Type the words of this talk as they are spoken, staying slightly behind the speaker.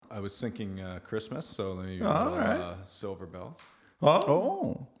was thinking Christmas, so let me All right. Silver Bells.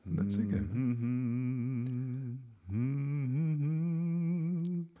 Oh, that's a good.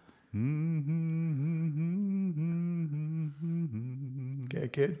 Okay, I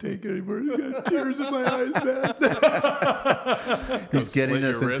can't take it anymore. I got tears in my eyes, man. He's getting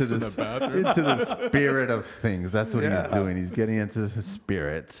us into into the spirit of things. That's what he's doing. He's getting into the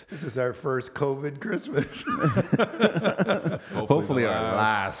spirit. This is our first COVID Christmas. Hopefully our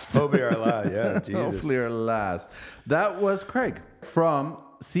last. Hopefully our last. Yeah, Jesus. Hopefully our last. That was Craig from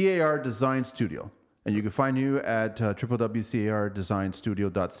CAR Design Studio. And you can find you at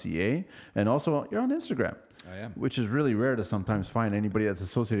www.cardesignstudio.ca. And also, you're on Instagram. I am. Which is really rare to sometimes find anybody that's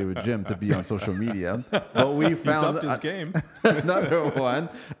associated with Jim to be on social media. But we found He's upped his game. another one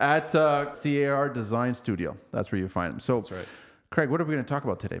at CAR Design Studio. That's where you find him. So, That's right. Craig, what are we going to talk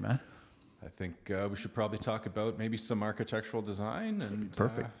about today, man? I think we should probably talk about maybe some architectural design. And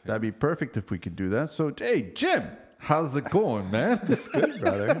Perfect. That'd be perfect if we could do that. So, hey, Jim, how's it going, man? It's good,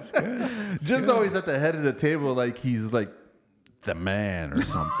 brother. It's good. Jim's always at the head of the table like he's like the man or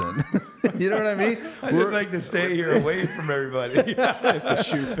something. You know what I mean? I just like to stay here away from everybody. if the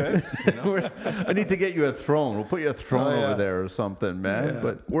shoe fits. You know? I need to get you a throne. We'll put you a throne over there or something, man. Yeah.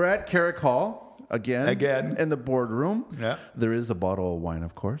 But we're at Carrick Hall again in the boardroom. Yeah. There is a bottle of wine,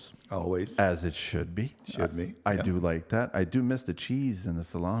 of course, Always. as it should be. Should be. I Yeah. do like that. I do miss the cheese and the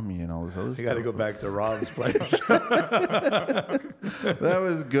salami and all this other I stuff. got to go back to Rob's place. That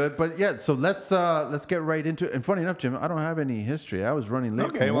was good. But yeah, so let's get right into it. And funny enough, Jim, I don't have any history. I was running late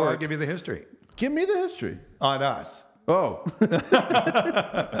Okay, from well, work. I'll give you the history Give me the history. on us. Oh.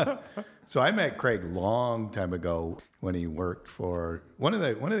 So I met Craig long time ago when he worked for one of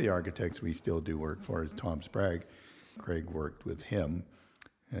the architects we still do work for is Tom Sprague. Craig worked with him,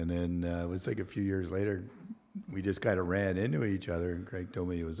 and then it was like a few years later, we just kind of ran into each other. And Craig told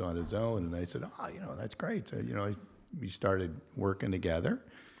me he was on his own, and I said, "Oh, that's great." So we started working together,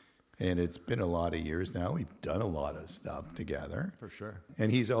 and it's been a lot of years now. We've done a lot of stuff together, For sure.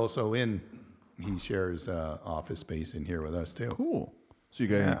 and he's also he shares office space in here with us too. Cool. So you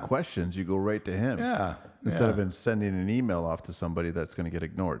got any questions, you go right to him. Yeah. Instead of been sending an email off to somebody that's going to get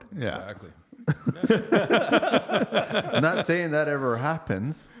ignored. Yeah. Exactly. I'm not saying that ever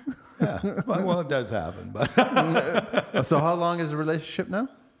happens. Yeah. Well, it does happen, but So how long is the relationship now?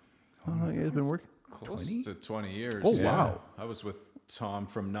 How long have you guys been working? Close to 20 years. Oh, wow. I was with Tom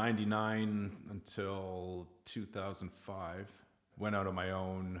from 99 until 2005. Went out on my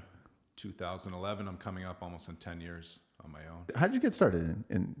own 2011. I'm coming up almost in 10 years on my own. How did you get started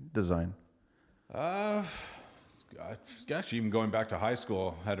in design? Actually, even going back to high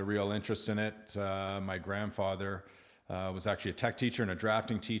school, had a real interest in it. My grandfather was actually a tech teacher and a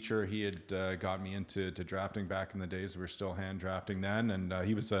drafting teacher. He had got me into drafting back in the days. We were still hand drafting then. And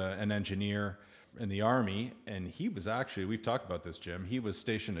he was an engineer in the Army. And he was actually, we've talked about this, Jim, he was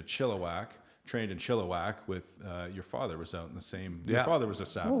stationed at Chilliwack, trained in Chilliwack with, your father was out in the same, your father was a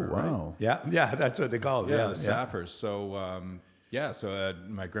sapper, Oh, right? wow. yeah, that's what they call it. Yeah, the sappers. So,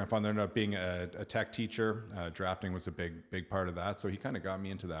 my grandfather ended up being a tech teacher. Drafting was a big part of that. So he kind of got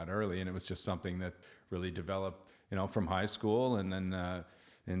me into that early, and it was just something that really developed, from high school, and then I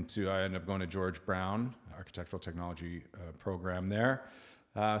ended up going to George Brown Architectural Technology program there.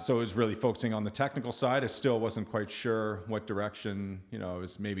 So it was really focusing on the technical side. I still wasn't quite sure what direction, I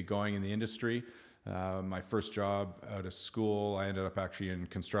was maybe going in the industry. My first job out of school, I ended up actually in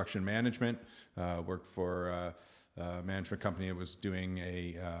construction management. Worked for a management company that was doing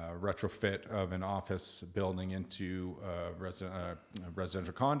a retrofit of an office building into a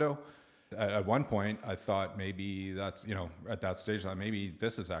residential condo. At one point, I thought maybe that's, at that stage, I thought maybe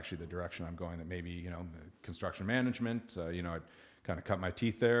this is actually the direction I'm going, that maybe, construction management, I'd kind of cut my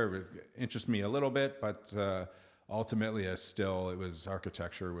teeth there. It interests me a little bit, but ultimately,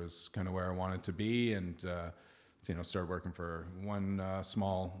 architecture was kind of where I wanted to be, and started working for one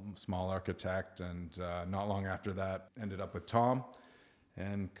small architect, and not long after that, ended up with Tom,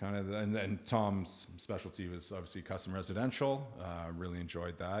 and and Tom's specialty was obviously custom residential. Really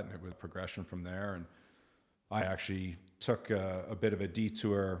enjoyed that, and it was progression from there. And I actually took a bit of a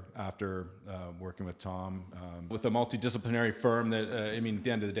detour after working with Tom with a multidisciplinary firm that, at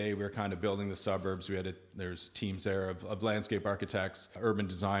the end of the day, we were kind of building the suburbs. There's teams there of landscape architects, urban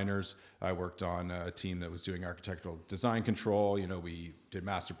designers. I worked on a team that was doing architectural design control. We did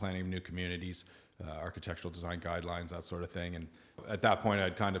master planning of new communities, architectural design guidelines, that sort of thing. And at that point,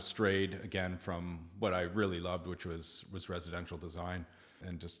 I'd kind of strayed again from what I really loved, which was residential design,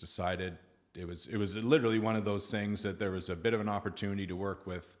 and just decided it was literally one of those things that there was a bit of an opportunity to work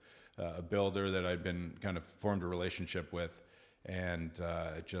with a builder that I'd been kind of formed a relationship with, and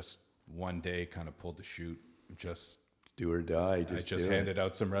just one day kind of pulled the chute. Just do or die. I just handed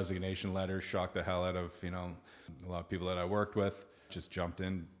out some resignation letters, shocked the hell out of a lot of people that I worked with. Just jumped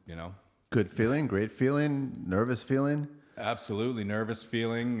in. Good feeling, great feeling, nervous feeling. Absolutely nervous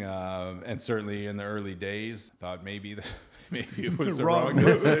feeling, and certainly in the early days, thought maybe it was the wrong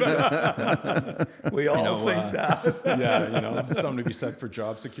decision. We all think that. Yeah, something to be said for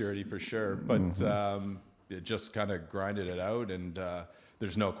job security for sure. But it just kind of grinded it out, and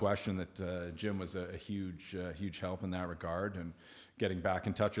there's no question that Jim was a huge help in that regard. And getting back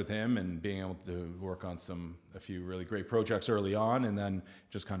in touch with him and being able to work on a few really great projects early on, and then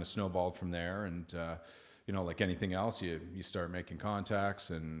just kind of snowballed from there. And like anything else, you start making contacts,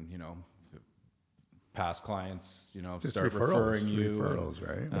 and past clients, just start referring you. Referrals,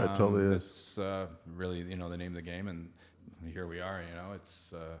 right? That totally is. It's really, the name of the game, and here we are.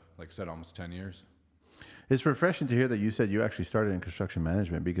 It's like I said, almost 10 years. It's refreshing to hear that you said you actually started in construction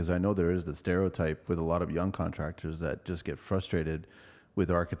management, because I know there is the stereotype with a lot of young contractors that just get frustrated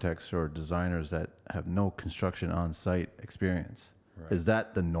with architects or designers that have no construction on-site experience. Right. Is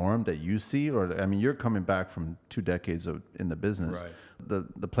that the norm that you see? Or, I mean, you're coming back from 2 decades in the business. Right.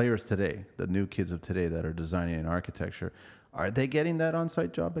 The players today, the new kids of today that are designing in architecture, are they getting that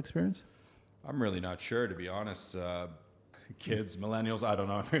on-site job experience? I'm really not sure, to be honest. Kids, millennials, I don't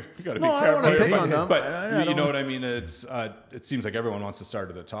know. We got to be careful. I don't want to pick on them. But you know what I mean? It's it seems like everyone wants to start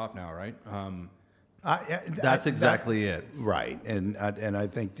at the top now, right? That's exactly it. Right. And I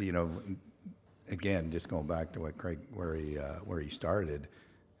think, again, just going back to what Craig, where he started,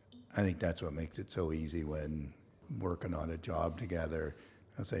 I think that's what makes it so easy when working on a job together.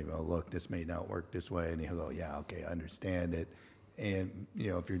 I'll say, well, look, this may not work this way. And he'll go, yeah, okay, I understand it. And,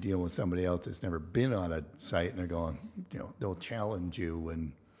 if you're dealing with somebody else that's never been on a site and they're going, they'll challenge you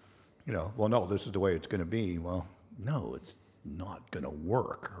and, well, no, this is the way it's going to be. Well, no, it's not going to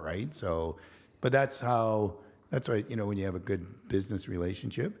work, right? So, but that's right, when you have a good business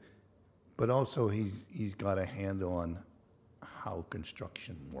relationship, but also he's got a handle on how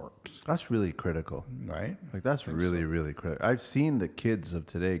construction works. That's really critical. Right? Like, that's really, really critical. I've seen the kids of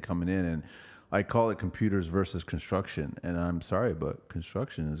today coming in, and I call it computers versus construction. And I'm sorry, but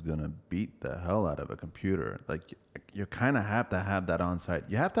construction is going to beat the hell out of a computer. Like, you kind of have to have that on-site.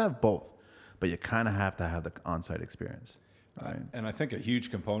 You have to have both, but you kind of have to have the on-site experience. Right? And I think a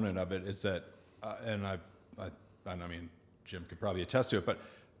huge component of it is that, and I mean, Jim could probably attest to it, but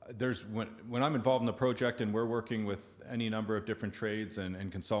there's when I'm involved in the project and we're working with any number of different trades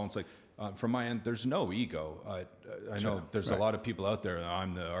and consultants, like from my end, there's no ego. I know there's a lot of people out there.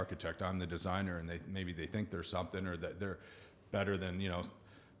 I'm the architect, I'm the designer, and maybe they think they're something, or that they're better than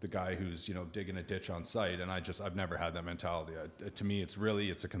the guy who's digging a ditch on site. And I've never had that mentality. To me,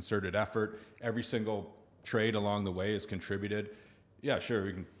 it's a concerted effort. Every single trade along the way has contributed. Yeah, sure,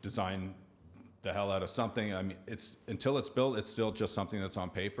 we can design the hell out of something. I mean, until it's built, it's still just something that's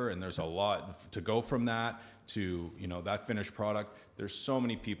on paper, and there's a lot to go from that to that finished product. There's so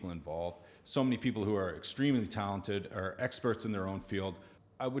many people involved, so many people who are extremely talented, are experts in their own field.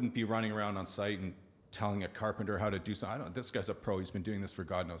 I wouldn't be running around on site and telling a carpenter how to do something. This guy's a pro. He's been doing this for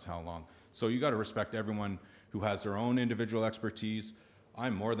God knows how long. So you got to respect everyone who has their own individual expertise.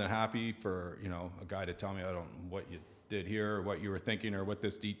 I'm more than happy for a guy to tell me what you did here, or what you were thinking, or what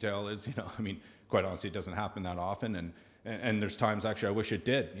this detail is. I mean, quite honestly, it doesn't happen that often, and there's times actually I wish it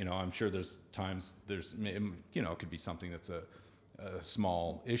did. I'm sure there's times it could be something that's a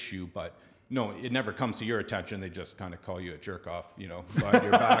small issue, but no, it never comes to your attention. They just kind of call you a jerk off, behind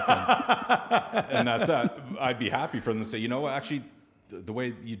your back, and that's that. I'd be happy for them to say, what, actually, the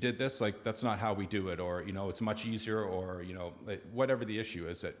way you did this, like, that's not how we do it, or it's much easier, or like, whatever the issue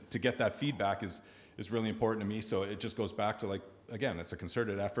is. That to get that feedback is really important to me. So it just goes back to, like, again, it's a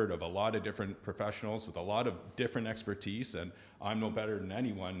concerted effort of a lot of different professionals with a lot of different expertise, and I'm no better than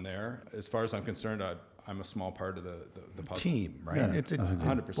anyone there. As far as I'm concerned, I'm a small part of the puzzle. Team, right? Yeah, it's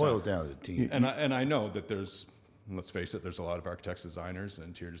 100%. It boils down to team. And I know that let's face it, there's a lot of architects, designers,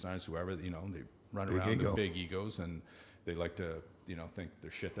 interior designers, whoever, they run Big around ego. with big egos, and they like to, think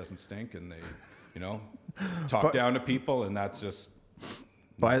their shit doesn't stink, and they, talk down to people, and that's just...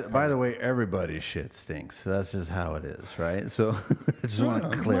 By the way, everybody's shit stinks. That's just how it is, right? So I just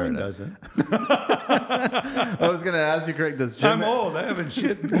want to clear Mine it up. doesn't. I was going to ask you, Craig, does Jim... I'm old. I haven't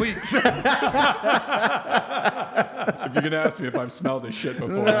shit in weeks. If if you're gonna ask me if I've smelled this shit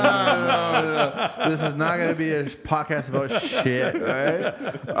before, No. This is not going to be a podcast about shit, right?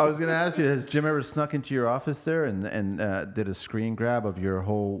 I was going to ask you, has Jim ever snuck into your office there and did a screen grab of your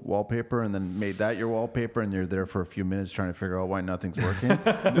whole wallpaper and then made that your wallpaper and you're there for a few minutes trying to figure out why nothing's working?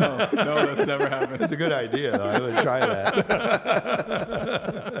 no, that's never happened. It's a good idea, though. I would try that.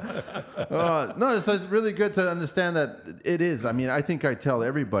 No, so it's really good to understand that it is. I mean, I think I tell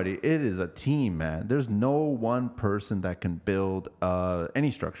everybody, it is a team, man. There's no one person that can build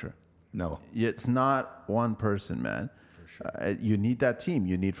any structure. No. It's not one person, man. For sure. You need that team.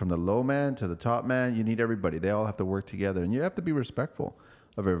 You need from the low man to the top man. You need everybody. They all have to work together, and you have to be respectful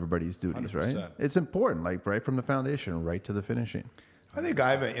of everybody's duties, 100%. Right? It's important, like right from the foundation, right to the finishing. I think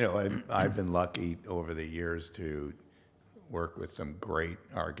I've been lucky over the years to work with some great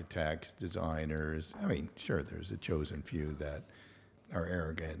architects, designers. I mean, sure, there's a chosen few that are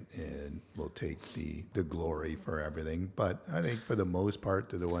arrogant and will take the glory for everything. But I think for the most part,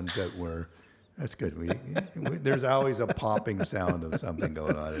 to the ones that were, that's good. There's always a popping sound of something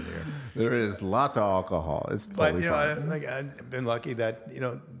going on in here. There is lots of alcohol. It's totally fine. I've been lucky that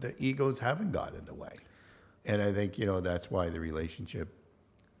the egos haven't got in the way, and I think that's why the relationship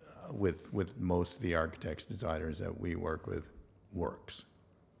with most of the architects, designers that we work with works,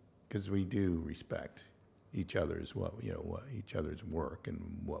 because we do respect each other's what each other's work and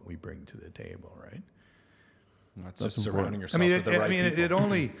what we bring to the table, right? That's just surrounding yourself with the right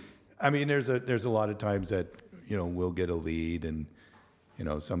people. There's a lot of times that we'll get a lead and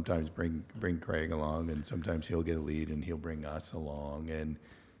sometimes bring Craig along, and sometimes he'll get a lead and he'll bring us along, and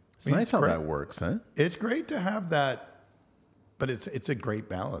it's nice how that works, huh? It's great to have that, but it's a great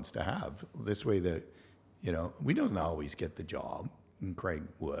balance to have this way that we don't always get the job, and Craig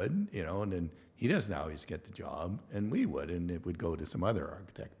would, and then he doesn't always get the job, and we would, and it would go to some other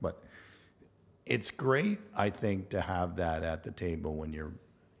architect. But it's great, I think, to have that at the table when you're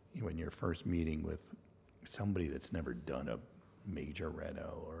first meeting with somebody that's never done a major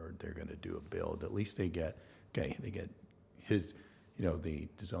reno or they're going to do a build. At least they get his, the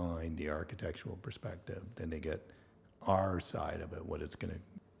design, the architectural perspective. Then they get our side of it, what it's going to,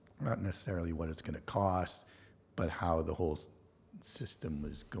 not necessarily what it's going to cost, but how the whole system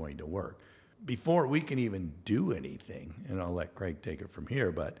is going to work. Before we can even do anything, and I'll let Craig take it from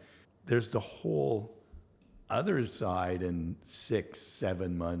here, but there's the whole other side in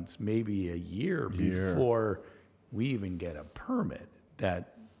 6-7 months, maybe a year before we even get a permit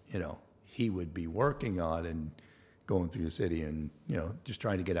that, he would be working on and going through the city and, just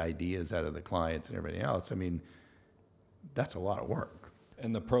trying to get ideas out of the clients and everything else. I mean, that's a lot of work.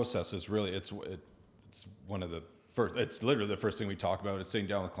 And the process is really, it's one of the first, it's literally the first thing we talk about is sitting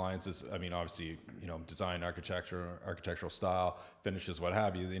down with clients is, obviously, design, architectural style, finishes, what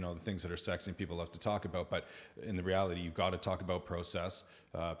have you, the things that are sexy and people love to talk about. But in the reality, you've got to talk about process.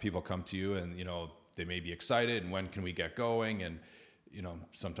 People come to you and, they may be excited and when can we get going? And,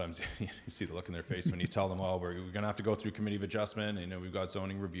 sometimes you see the look in their face when you tell them, well, we're going to have to go through committee of adjustment. And, we've got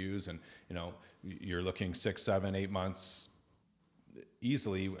zoning reviews and, you're looking 6, 7, 8 months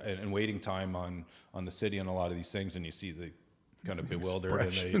easily and waiting time on the city on a lot of these things, and you see the kind of bewildered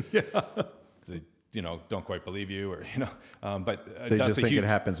and they don't quite believe you, or but they that's just think it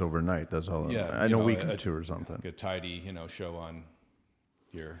happens overnight. That's all. Yeah, I know a week or two or something. A tidy show on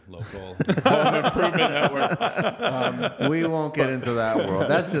your local home improvement network. We won't get into that world.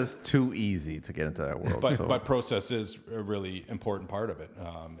 That's just too easy to get into that world. But process is a really important part of it,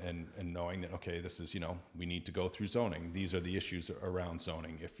 and knowing that, okay, this is, we need to go through zoning. These are the issues around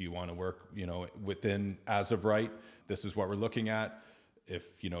zoning. If you want to work, within as of right, this is what we're looking at. If,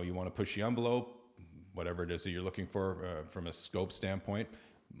 you want to push the envelope, whatever it is that you're looking for from a scope standpoint,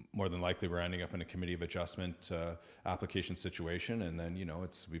 more than likely we're ending up in a committee of adjustment application situation, and then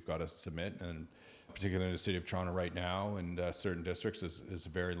we've got to submit, and particularly in the city of Toronto right now and certain districts is a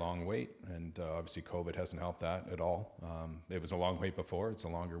very long wait, and obviously COVID hasn't helped that at all. It was a long wait before, it's a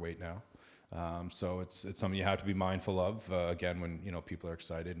longer wait now, so it's something you have to be mindful of again when people are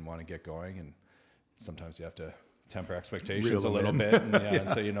excited and want to get going, and sometimes you have to temper expectations a little bit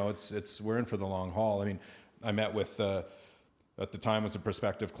and say it's we're in for the long haul. I mean, I met with at the time was a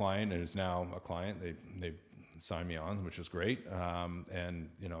prospective client and is now a client. They signed me on, which was great. And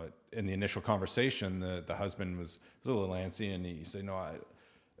in the initial conversation, the husband was a little antsy, and he said, "No, I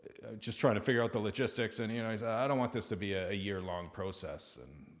just trying to figure out the logistics." And he said, "I don't want this to be a year-long process."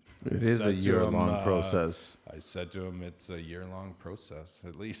 And it is a year-long process. I said to him, "It's a year-long process,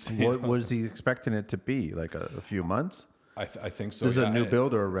 at least." What was he expecting it to be? Like a few months? I think so. This is yeah. a new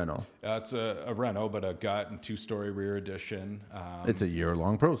build or a rental? It's a reno, but a gut and 2-story rear addition. It's a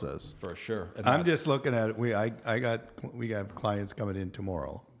year-long process. For sure. And I'm just looking at it. We got clients coming in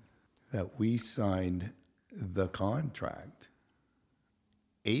tomorrow that we signed the contract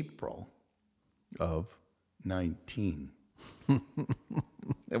April Of 19. and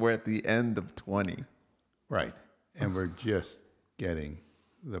we're at the end of 20. Right. And we're just getting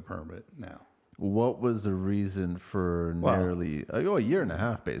the permit now. What was the reason for nearly a year and a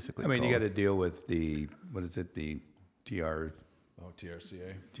half, basically? I mean, you got to deal with the TRCA.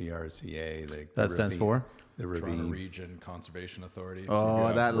 That stands for? The Toronto ravine. Region Conservation Authority. Oh, you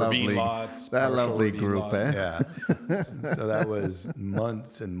have that ravine lovely, lots, that partial lovely ravine group, lots. eh? Yeah. So that was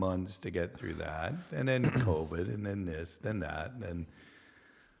months and months to get through that. And then COVID, and then this, then that. And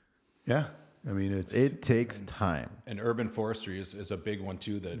yeah, I mean, It takes time. And urban forestry is a big one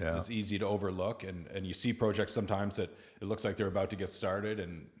too that is easy to overlook. And you see projects sometimes that it looks like they're about to get started,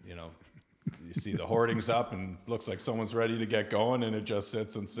 and you see the hoardings up and it looks like someone's ready to get going, and it just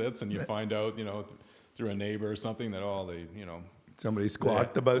sits and sits, and you find out, through a neighbor or something that somebody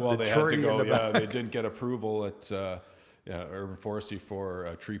squawked about the they had to tree go, in the back. they didn't get approval at urban forestry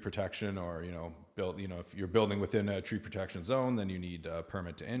for tree protection, or build. If you're building within a tree protection zone, then you need a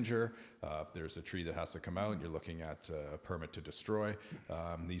permit to injure. If there's a tree that has to come out, you're looking at a permit to destroy.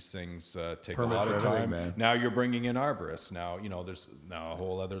 These things take Permit a lot for of everything, time. man. Now you're bringing in arborists. Now there's now a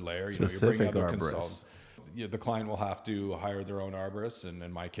whole other layer. Specific you're bringing other arborists. consultants. The client will have to hire their own arborists, and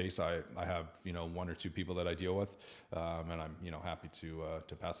in my case, I have 1 or 2 people that I deal with, and I'm happy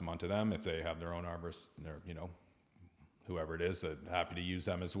to pass them on to them if they have their own arborists. They're whoever it is, happy to use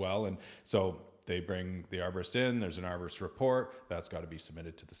them as well. And so they bring the arborist in. There's an arborist report that's got to be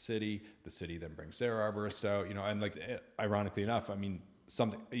submitted to the city. The city then brings their arborist out. And ironically enough, I mean,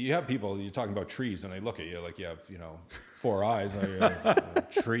 you have people, you're talking about trees, and they look at you like you have 4 eyes. Like, a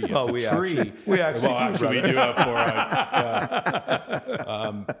tree. It's a tree. We actually we do have 4 eyes.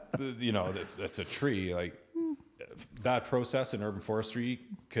 Yeah. It's a tree. Like that process in urban forestry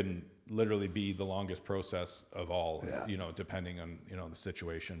can literally be the longest process of all. Depending on the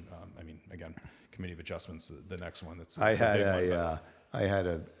situation. I mean, again, committee of adjustments, the next one. I had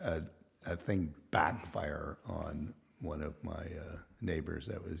a thing backfire on one of my neighbors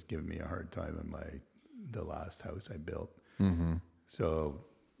that was giving me a hard time in the last house I built. Mm-hmm. So,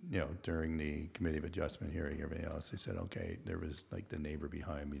 during the committee of adjustment hearing, everything else, they said, okay, there was like the neighbor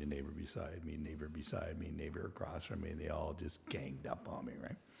behind me, the neighbor beside me, neighbor beside me, neighbor across from me, and they all just ganged up on me,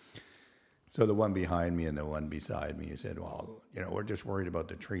 right? So the one behind me and the one beside me, he said, well, we're just worried about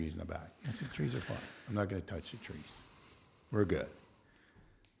the trees in the back. I said, trees are fine. I'm not going to touch the trees. We're good.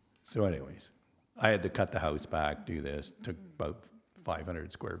 So anyways, I had to cut the house back, do this, took about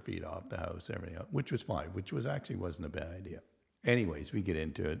 500 square feet off the house, everything else, which was fine, which wasn't a bad idea. Anyways, we get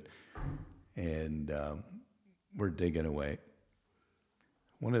into it, and we're digging away.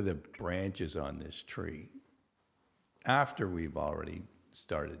 One of the branches on this tree, after we've already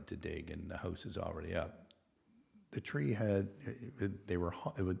started to dig and the house is already up, the tree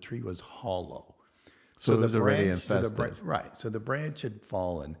the tree was hollow. So it was already infested. Right. So the branch had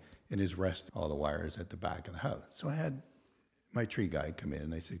fallen and is resting all the wires at the back of the house. So I had my tree guy come in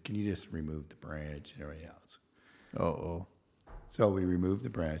and I said, can you just remove the branch and everything else? Oh. So we removed the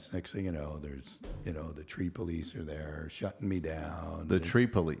branch. Next thing you know, there's, the tree police are there shutting me down. The tree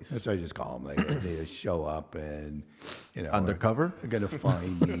police. That's what I just call them. They just show up and, Undercover? They're going to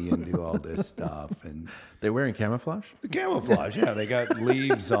find me and do all this stuff. And They're wearing camouflage? the camouflage, yeah. They got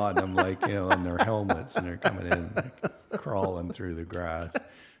leaves on them, on their helmets, and they're coming in, crawling through the grass.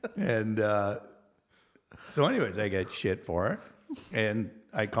 And so anyways, I get shit for it. And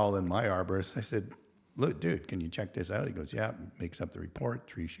I call in my arborist. I said, look, dude, can you check this out? He goes, yeah, makes up the report.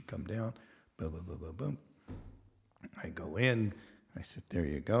 Tree should come down. Boom, boom, boom, boom, boom. I go in. I said, there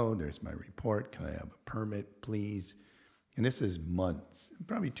you go. There's my report. Can I have a permit, please? And this is months,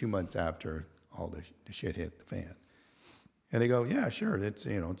 probably 2 months after all the shit hit the fan. And they go, yeah, sure. It's,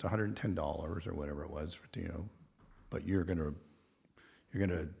 it's $110 or whatever it was, but you're going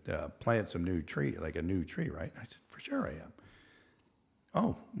to plant some new tree, like a new tree, right? I said, for sure I am.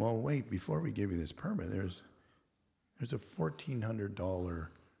 Oh, well, wait, before we give you this permit, there's a $1,400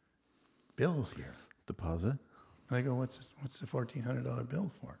 bill here. Deposit? And I go, what's the $1,400 bill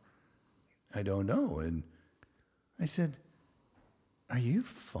for? I don't know. And I said, are you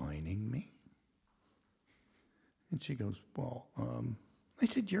fining me? And she goes, well, I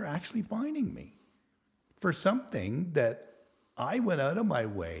said, you're actually fining me for something that I went out of my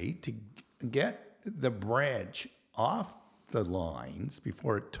way to get the branch off the lines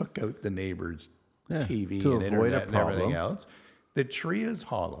before it took out the neighbor's TV to and avoid a internet and everything problem. else. The tree is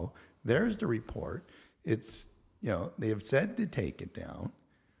hollow. There's the report. It's, they have said to take it down.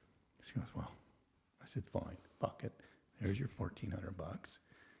 She goes, well, I said, fine, fuck it. There's your $1,400.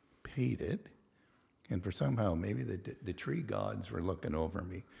 Paid it. And for somehow, maybe the tree gods were looking over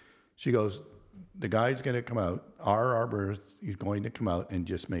me. She goes, the guy's going to come out. Our arborist is going to come out and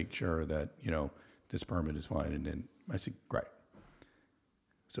just make sure that, this permit is fine. And then I said, great.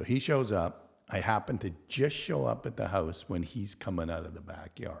 So he shows up. I happen to just show up at the house when he's coming out of the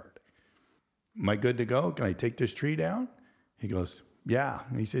backyard. Am I good to go? Can I take this tree down? He goes, yeah.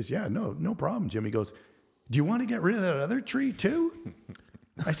 And he says, yeah, no problem, Jim. He goes, do you want to get rid of that other tree too?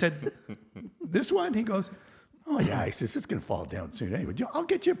 I said, this one? He goes, oh yeah. He says, it's going to fall down soon anyway. I'll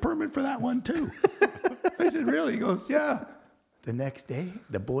get you a permit for that one too. I said, really? He goes, yeah. The next day,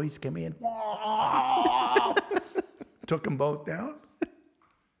 the boys come in. Took them both down.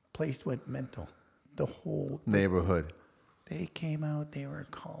 Place went mental. The whole Neighborhood. They came out. They were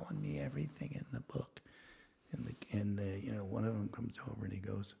calling me everything in the book. And one of them comes over and he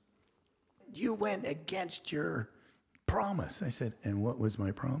goes, you went against your promise. I said, and what was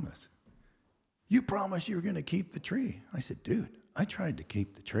my promise? You promised you were going to keep the tree. I said, dude, I tried to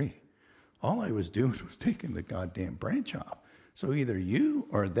keep the tree. All I was doing was taking the goddamn branch off. So either you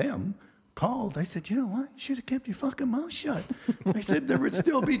or them called. I said, you know what? You should have kept your fucking mouth shut. I said, there would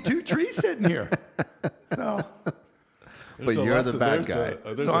still be 2 trees sitting here. So, but you're the bad guy.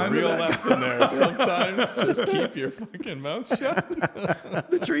 There's a real lesson there. Sometimes just keep your fucking mouth shut.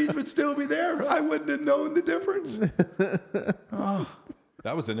 The trees would still be there. I wouldn't have known the difference.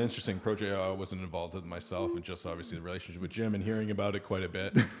 That was an interesting project. I wasn't involved in myself, and just obviously the relationship with Jim and hearing about it quite a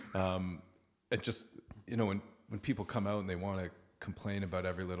bit. It just, when people come out and they want to complain about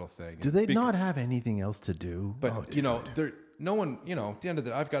every little thing. Do they not have anything else to do? But no one, at the end of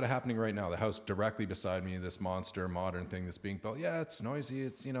the, I've got it happening right now. The house directly beside me, this monster modern thing that's being built. Yeah, it's noisy.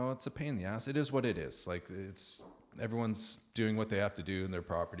 It's, it's a pain in the ass. It is what it is. Like everyone's doing what they have to do in their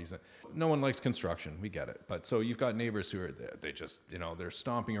properties. No one likes construction. We get it. But so you've got neighbors who are there. They just, they're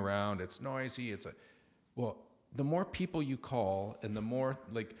stomping around. It's noisy. Well, the more people you call and the more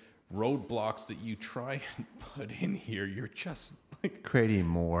roadblocks that you try and put in here, you're just creating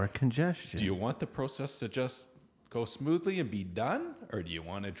more congestion. Do you want the process to just go smoothly and be done, or do you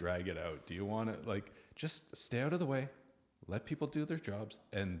want to drag it out? Do you want to just stay out of the way, let people do their jobs,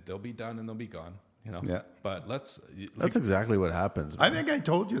 and they'll be done and they'll be gone? Yeah. But that's exactly what happens. I think I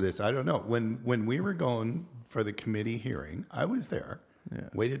told you this. I don't know. When we were going for the committee hearing, I was there. Yeah.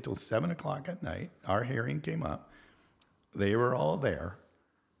 Waited till 7:00 at night. Our hearing came up. They were all there.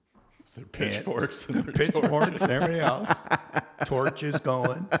 Their pitchforks and pitchforks and everything else. Torches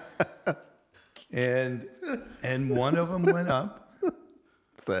going. And one of them went up.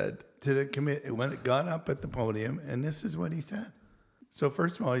 Said to the committee. When it got up at the podium, and this is what he said. So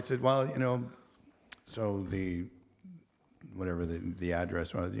first of all, he said, well, so the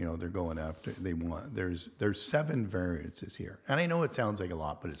address was, they're going after, they want, there's 7 variances here. And I know it sounds like a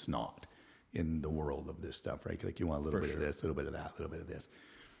lot, but it's not in the world of this stuff, right? Like you want a little bit of this, a little bit of that, a little bit of this.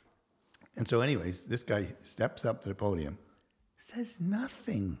 And so anyways, this guy steps up to the podium, says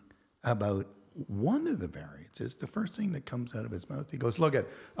nothing about one of the variances. The first thing that comes out of his mouth, he goes, look,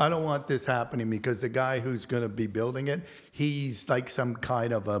 I don't want this happening because the guy who's going to be building it, he's like some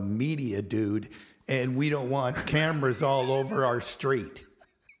kind of a media dude, and we don't want cameras all over our street.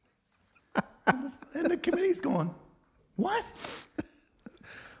 And the committee's going, what?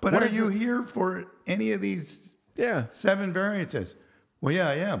 But are you here for any of these 7 variances? Well, yeah,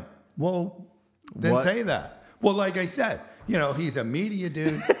 I am. Well, then say that. Well, like I said, he's a media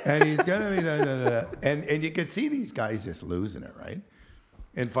dude, and he's going to be, and you can see these guys just losing it, right?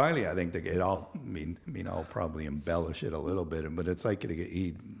 And finally, I think I'll probably embellish it a little bit, but it's like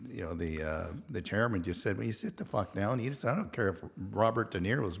the chairman just said, well, you sit the fuck down. I don't care if Robert De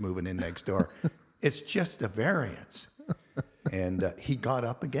Niro was moving in next door. It's just a variance. And he got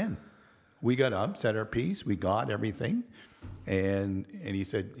up again. We got up, said our piece. We got everything. And he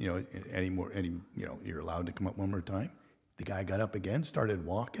said, you're allowed to come up one more time. The guy got up again, started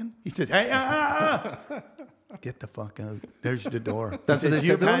walking. He says, hey, get the fuck out. There's the door. That's what they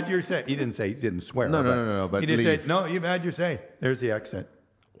you've said had your say. He didn't swear. No. But he just leave. said, no, you've had your say. There's the exit.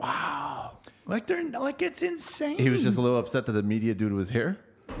 Wow. It's insane. He was just a little upset that the media dude was here.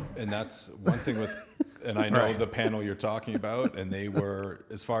 And that's one thing with and I know Right. the panel you're talking about, and they were,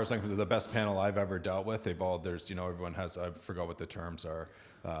 as far as I'm concerned, the best panel I've ever dealt with. They've all, there's, everyone has, I forgot what the terms are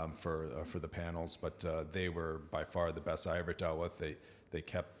for the panels, but they were by far the best I ever dealt with. They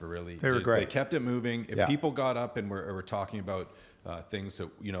kept really, They were great. They kept it moving. If Yeah. people got up and were talking about things that,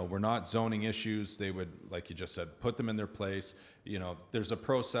 were not zoning issues, they would, like you just said, put them in their place. There's a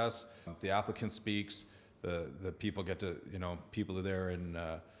process. The applicant speaks. The people get to, people are there and,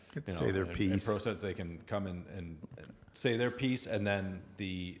 Get to say their piece. process, they can come and say their piece, and then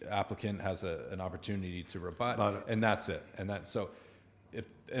the applicant has an opportunity to rebut, and that's it.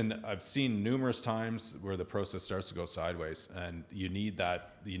 And I've seen numerous times where the process starts to go sideways, and you need a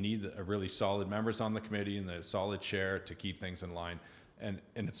really solid members on the committee and the solid chair to keep things in line. And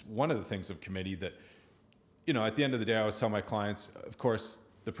it's one of the things of committee that, at the end of the day, I always tell my clients, of course,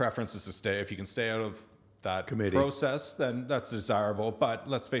 the preference is to stay. If you can stay out of that Committee. process, then that's desirable. But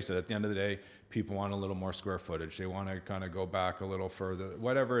let's face it, at the end of the day, people want a little more square footage. They want to kind of go back a little further,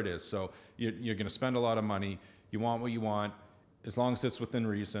 whatever it is. So you're going to spend a lot of money. You want what you want. As long as it's within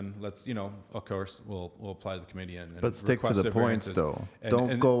reason, let's, of course, we'll apply to the committee and But stick to the points, though.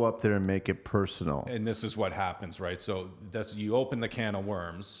 Don't go up there and make it personal. And this is what happens, right? So you open the can of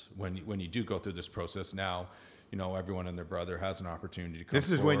worms when you do go through this process. Now, everyone and their brother has an opportunity to come This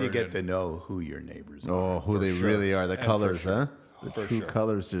is when you forward get to know who your neighbors are. Oh, who they sure. really are. The And colors, for sure. huh? The For true sure.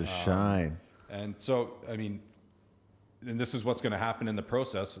 colors just shine. And so, and this is what's going to happen in the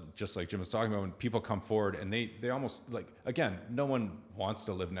process, just like Jim was talking about, when people come forward and they almost, like, again, no one wants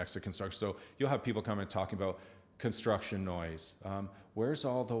to live next to construction. So you'll have people come in talking about construction noise. Where's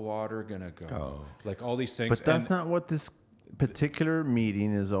all the water going to go? Oh. Like all these things. But that's not what this particular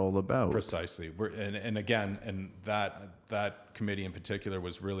meeting is all about. Precisely. And that committee in particular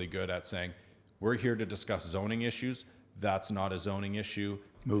was really good at saying, we're here to discuss zoning issues. That's not a zoning issue.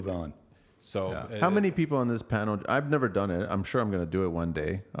 Move on. So How many people on this panel? I've never done it. I'm sure I'm going to do it one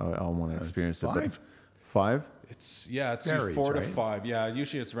day. I'll want to experience it. but- 5? 5? It's Varies, 4 to right? 5. Yeah,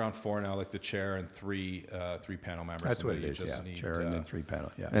 usually it's around 4 now, like the chair and three panel members. That's And what it then you is, just yeah. need, Chair and then 3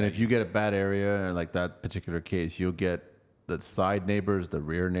 panel, yeah. And if you get a bad area, and like that particular case, you'll get the side neighbors, the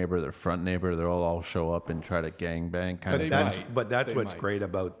rear neighbor, the front neighbor. They'll all show up and try to gangbang kind They of might. thing. But that's They what's might. great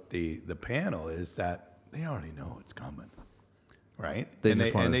about the panel is that they already know it's coming, right? They And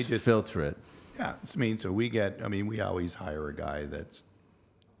just want and to filter it. Yeah, so we always hire a guy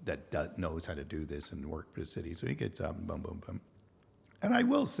that knows how to do this and work for the city. So he gets up and boom, boom, boom. And I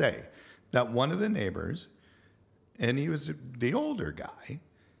will say that one of the neighbors, and he was the older guy,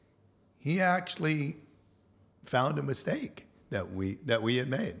 he actually found a mistake that we had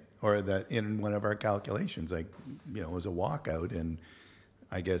made, or that in one of our calculations, like, it was a walkout, and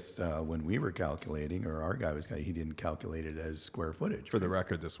I guess when we were calculating, or our guy was, he didn't calculate it as square footage. For the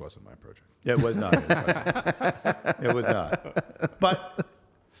record, this wasn't my project. It was not. It was not. But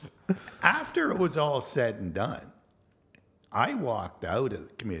after it was all said and done, I walked out of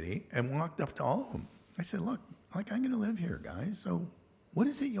the committee and walked up to all of them. I said, look, I'm going to live here, guys. So what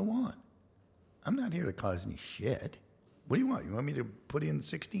is it you want? I'm not here to cause any shit. What do you want? You want me to put in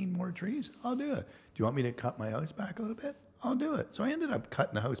 16 more trees? I'll do it. Do you want me to cut my house back a little bit? I'll do it. So I ended up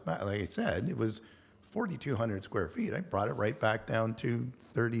cutting the house back. Like I said, it was 4,200 square feet. I brought it right back down to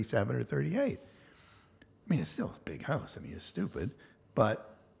 37 or 38. It's still a big house. It's stupid.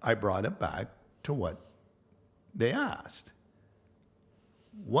 But I brought it back to what they asked.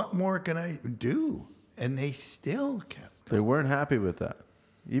 What more can I do? And they still kept. They weren't happy with that.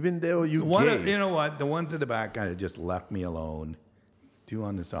 Even though you You gave. know what? The ones at the back kind of just left me alone. 2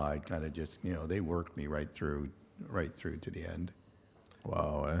 on the side kind of just, they worked me right through to the end.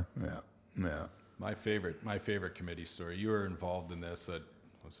 Wow, eh? Yeah. My favorite committee story. You were involved in this. So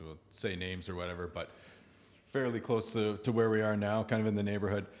we'll say names or whatever, but fairly close to where we are now, kind of in the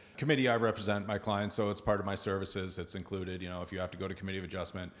neighborhood. Committee, I represent my clients, so it's part of my services. It's included. If you have to go to committee of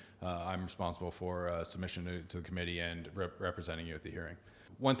adjustment, I'm responsible for submission to the committee and representing you at the hearing.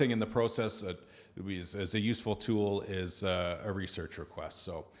 One thing in the process that is a useful tool is a research request.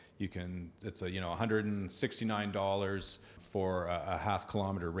 So it's $169 for a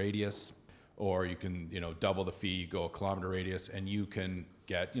half-kilometer radius, or you can double the fee, go a kilometer radius, and you can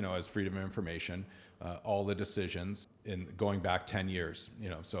get as freedom of information all the decisions in going back 10 years.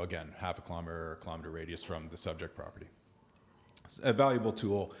 So again, half a kilometer or a kilometer radius from the subject property. It's a valuable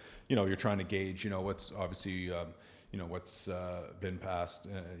tool. You're trying to gauge what's obviously what's been passed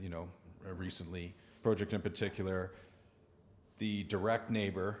recently. Project in particular, the direct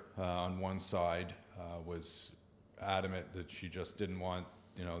neighbor on one side was adamant that she just didn't want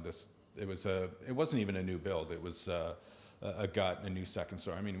this. It wasn't even a new build. It was a gut, a new second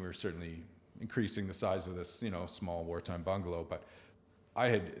story. We were certainly increasing the size of this, small wartime bungalow. But I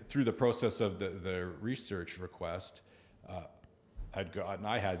had, through the process of the research request,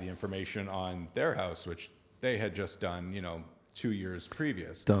 I had the information on their house, which they had just done, 2 years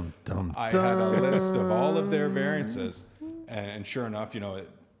previous. I had a list of all of their variances, and sure enough,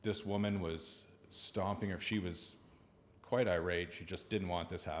 this woman was stomping her. She was quite irate. She just didn't want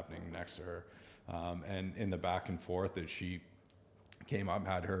this happening next to her. And in the back and forth, that she came up,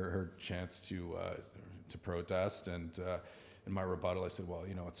 had her chance to protest, and in my rebuttal, I said, well,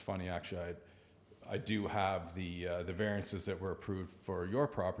 it's funny, actually, I do have the variances that were approved for your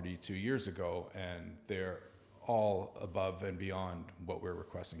property 2 years ago, and they're all above and beyond what we're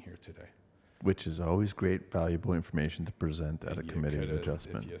requesting here today. Which is always great, valuable information to present at a committee of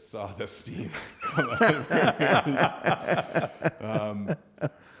adjustment. If you saw the steam come out of her ears.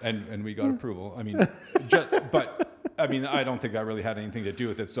 And we got approval. I mean, I don't think that really had anything to do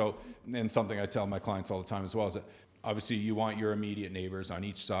with it. So, and something I tell my clients all the time as well is that obviously you want your immediate neighbors on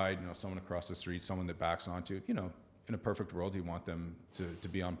each side, someone across the street, someone that backs onto, in a perfect world, you want them to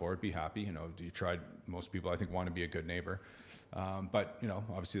be on board, be happy. Most people, I think, want to be a good neighbor. But,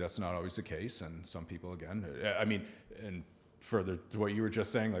 obviously that's not always the case. And some people, again, and further to what you were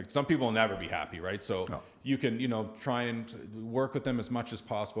just saying, like some people will never be happy, right? So you can, try and work with them as much as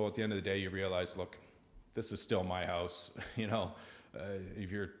possible. At the end of the day, you realize, look, this is still my house. If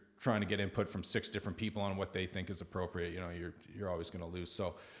you're trying to get input from 6 different people on what they think is appropriate, you're always going to lose.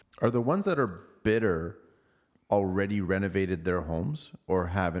 So are the ones that are bitter already renovated their homes or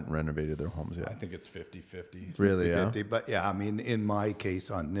haven't renovated their homes yet? I think it's 50-50. Really, 50-50. yeah? But yeah, in my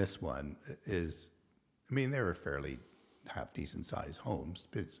case on this one they were fairly half decent sized homes,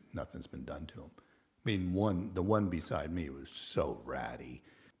 but nothing's been done to them. The one beside me was so ratty.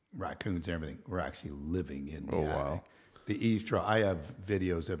 Raccoons and everything were actually living in the attic. Wow. The eaves trough, I have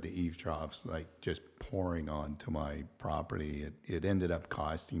videos of the eaves troughs like just pouring onto my property. It ended up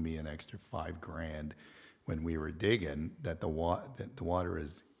costing me an extra $5,000 when we were digging, that the water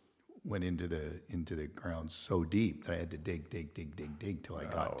went into the ground so deep that I had to dig till I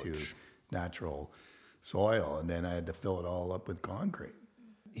got to natural soil, and then I had to fill it all up with concrete.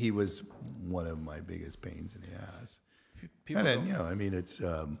 He was one of my biggest pains in the ass. And then, it's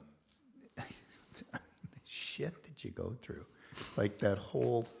the shit that you go through, like that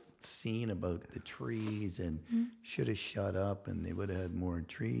whole scene about the trees and should have shut up and they would have had more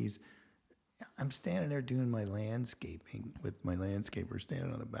trees. I'm standing there doing my landscaping with my landscaper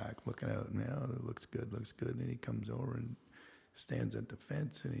standing on the back looking out, and it looks good. And he comes over and stands at the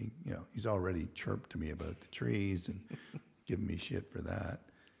fence, and he's already chirped to me about the trees and giving me shit for that.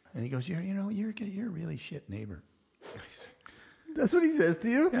 And he goes, you're a really shit neighbor. That's what he says to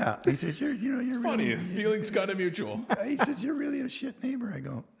you? Yeah. He says, you're it's funny. Feelings kind of mutual. He says, you're really a shit neighbor. I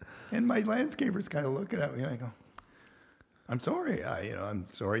go, and my landscaper's kind of looking at me, and I go, I'm sorry. I'm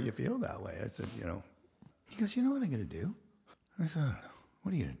sorry you feel that way. I said, He goes, you know what I'm going to do? I said, I don't know.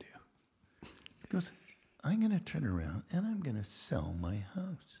 What are you going to do? He goes, I'm going to turn around and I'm going to sell my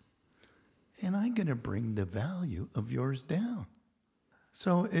house. And I'm going to bring the value of yours down.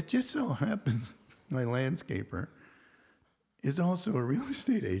 So it just so happens my landscaper is also a real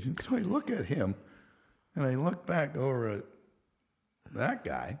estate agent. So I look at him and I look back over at that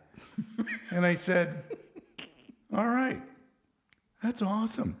guy and I said, all right. That's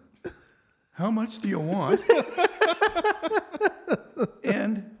awesome. How much do you want?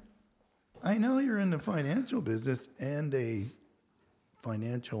 And I know you're in the financial business and a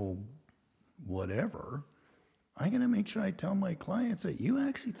financial whatever. I'm going to make sure I tell my clients that you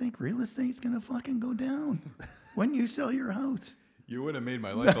actually think real estate's going to fucking go down when you sell your house. You would have made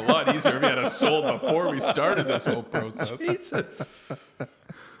my life a lot easier if you had us sold before we started this whole process. Jesus.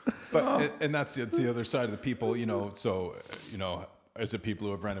 But and that's the other side of the people, as the people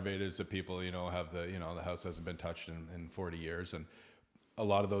who have renovated, as the people, have the house hasn't been touched in 40 years. And a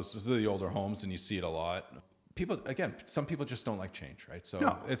lot of those are the older homes, and you see it a lot. Some people just don't like change, right?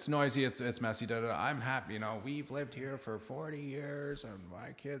 So it's noisy, it's messy. I'm happy, we've lived here for 40 years and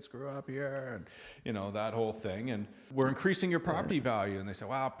my kids grew up here and, that whole thing. And we're increasing your property value. And they say,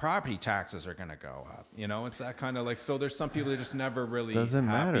 well, property taxes are going to go up. It's that kind of so there's some people that just never really doesn't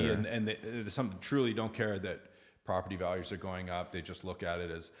happy. matter. And some truly don't care that property values are going up. They just look at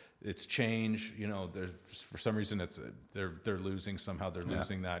it as it's change. For some reason they're losing somehow. They're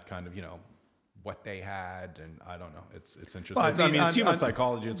losing that kind of, what they had, and I don't know. It's interesting. Well, it's human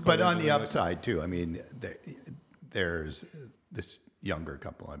psychology. But on the upside too, there's this younger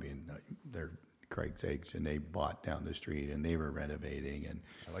couple. They're Craig's age, and they bought down the street, and they were renovating. And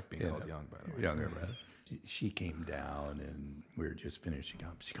I like being called young, by the way. Younger brother. She came down, and we were just finishing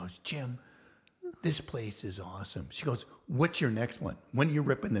up. She goes, Jim, this place is awesome. She goes, what's your next one? When are you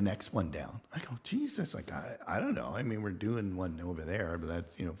ripping the next one down? I go, Jesus, like, I don't know. I mean, we're doing one over there, but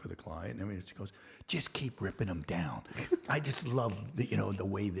that's, for the client. I mean, she goes, just keep ripping them down. I just love the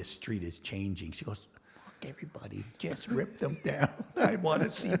way this street is changing. She goes, fuck everybody, just rip them down. I want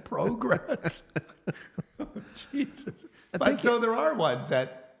to see progress. Oh, Jesus. But so there are ones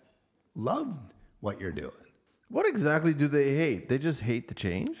that love what you're doing. What exactly do they hate? They just hate the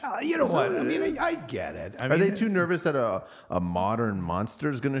change? You know what? I mean, I get it. Are they too nervous that a modern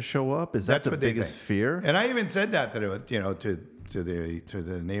monster is going to show up? Is that the biggest fear? And I even said that to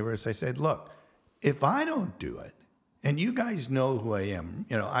the neighbors. I said, look, if I don't do it, and you guys know who I am,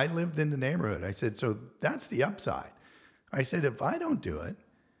 I lived in the neighborhood. I said, so that's the upside. I said, if I don't do it,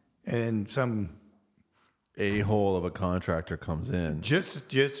 and some a-hole of a contractor comes in just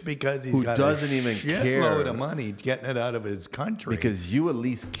because he's who got doesn't a even shitload care of money getting it out of his country, because you at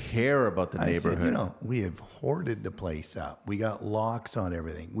least care about the neighborhood. I said, we have hoarded the place up. We got locks on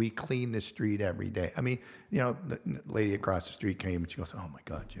everything. We clean the street every day. I mean, the lady across the street came and she goes, oh my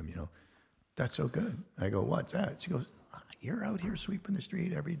God, Jim, that's so good. I go, what's that? She goes, you're out here sweeping the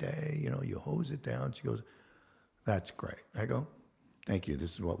street every day. You hose it down. She goes, that's great. I go, thank you.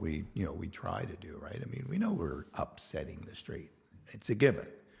 This is what we try to do, right? I mean, we know we're upsetting the street. It's a given.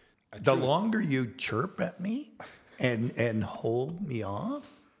 The longer you chirp at me and hold me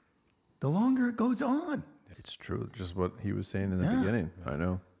off, the longer it goes on. It's true. Just what he was saying in the beginning. I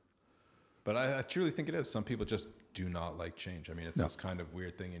know. But I truly think it is. Some people just do not like change. I mean, it's this kind of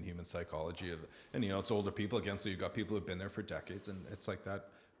weird thing in human psychology. And it's older people again. So you've got people who've been there for decades. And it's like that.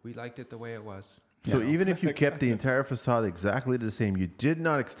 We liked it the way it was. So even if you kept the entire facade exactly the same, you did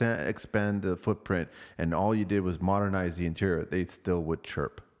not expand the footprint, and all you did was modernize the interior, they still would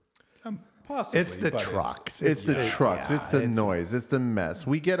chirp. Possibly. It's the trucks. It's the trucks. It's the noise. It's the mess.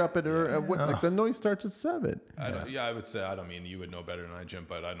 We get up at like the noise starts at 7. I would say, I don't mean you would know better than I, Jim,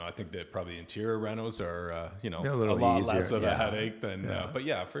 but I don't know. I think that probably interior renos are, a lot less of a headache than, but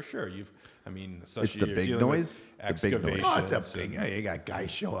yeah, for sure. It's the big noise. Excavations. Oh, it's a big, you got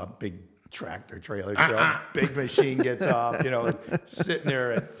guys show up, big tractor trailer show up, big machine gets off, sitting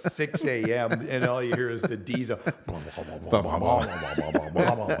there at 6 a.m. and all you hear is the diesel.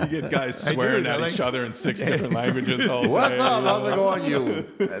 You get guys swearing at each other in 6 different languages all day. What's up? How's it going, you?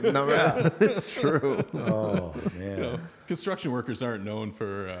 No, it's true. Oh, man. Construction workers aren't known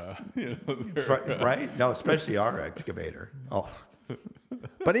for, right? No, especially our excavator. Oh.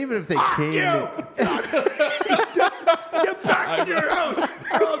 But even if they came... Get back in your house!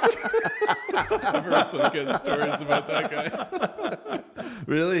 I've heard some good stories about that guy.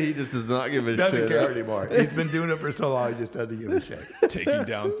 Really? He just does not give a shit. Doesn't care anymore. He's been doing it for so long, he just doesn't give a shit. Taking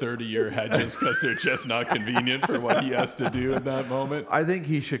down 30-year hedges because they're just not convenient for what he has to do at that moment. I think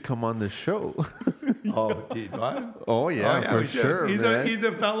he should come on the show. Oh, dude, what? Oh, yeah, for sure. He's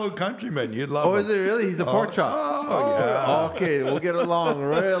a fellow countryman. You'd love him. Oh, is it really? He's a pork chop. Oh, yeah. Okay, we'll get along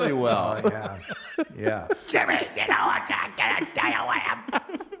really well. Oh, yeah. Yeah. Jimmy, you know what I'm gonna tell you what I'm...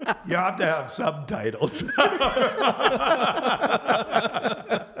 You have to have subtitles.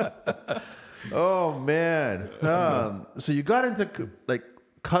 Oh, man. So you got into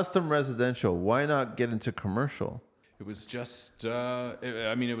custom residential. Why not get into commercial? It was just,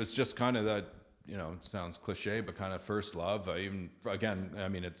 it was just kind of that, it sounds cliche, but kind of first love.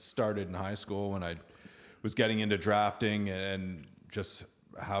 It started in high school when I was getting into drafting, and just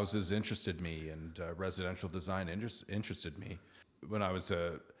houses interested me, and residential design interested me. When I was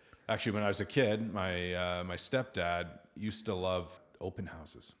a kid, my stepdad used to love open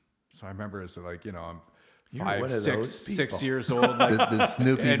houses. So I remember as I'm 6 years old. The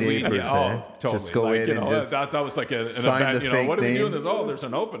Snoopy neighbors. Totally. Just go in and just that was like an sign event. the fake What are we name? doing? There's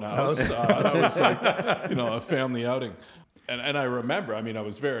an open house. That was like a family outing. And I remember. I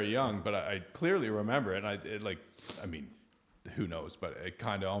was very young, but I clearly remember it. And who knows? But it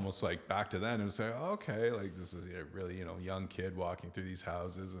kind of almost like back to then. It was like, okay, like this is a really young kid walking through these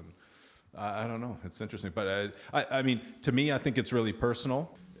houses, and I don't know. It's interesting, but to me, I think it's really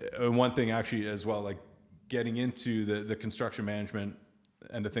personal. And one thing actually as well, like getting into the construction management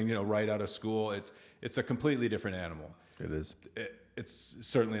and the thing, right out of school, it's a completely different animal. It is. It's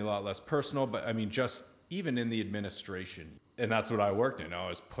certainly a lot less personal, but just even in the administration, and that's what I worked in. I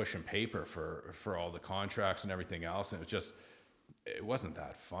was pushing paper for all the contracts and everything else, and it wasn't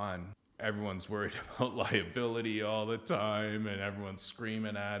that fun. Everyone's worried about liability all the time, and everyone's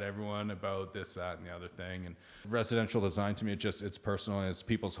screaming at everyone about this, that, and the other thing. And residential design, to me, it's personal, and it's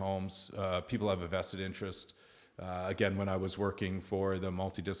people's homes. People have a vested interest. Again, when I was working for the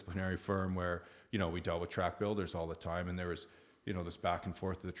multidisciplinary firm where, we dealt with tract builders all the time, and there was, this back and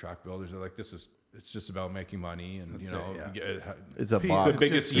forth to the tract builders. They're like, this is it's just about making money and, That's it, yeah. It's a P- box. the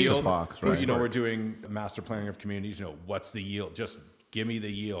biggest It's a yield. box, right? We're doing master planning of communities. What's the yield? Just give me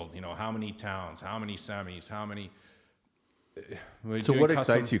the yield. How many towns, how many semis, how many. So what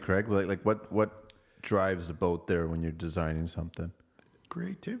excites you, Craig? Like what drives the boat there when you're designing something?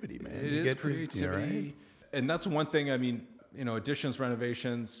 Creativity, man. It is creativity. And that's one thing. I mean, additions,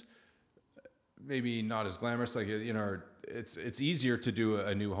 renovations, maybe not as glamorous. Like, it's easier to do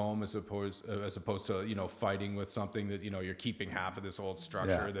a new home as opposed to, fighting with something that, you're keeping half of this old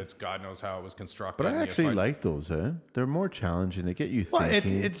structure that's God knows how it was constructed. But I actually like those, They're more challenging. They get you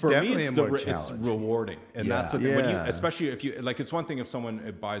thinking. Well, it's For definitely me, a more challenge. it's rewarding. And that's the thing. Especially if you, like, it's one thing if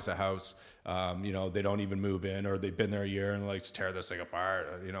someone buys a house, they don't even move in, or they've been there a year and like tear this thing apart,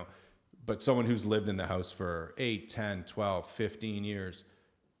 but someone who's lived in the house for 8, 10, 12, 15 years,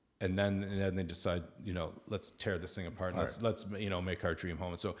 and then they decide, let's tear this thing apart. And let's make our dream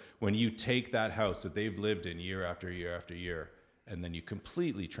home. And so when you take that house that they've lived in year after year after year, and then you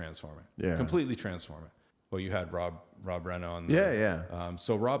completely transform it. Well, you had Rob Renna on.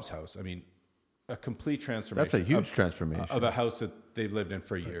 So Rob's house, I mean, a complete transformation. That's a huge transformation of a house that they've lived in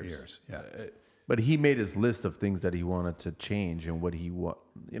for years. Yeah. But he made his list of things that he wanted to change and what he what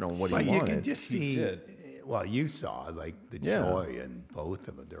he wanted. You can just see. did. Well, you saw like the joy in both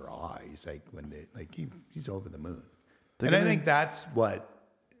of their eyes, like when he's over the moon, and I think that's what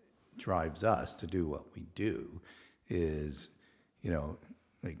drives us to do what we do. Is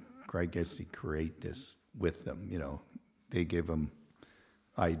like Craig gets to create this with them. They give him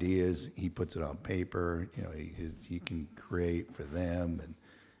ideas, he puts it on paper. He can create for them,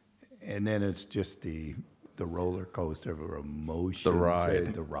 and then it's just the roller coaster of emotions,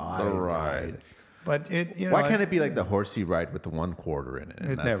 the ride. But why can't it be like the horsey ride with the 1 quarter in it?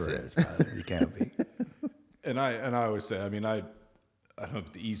 It never is. You can't be. And I always say, I mean, I don't know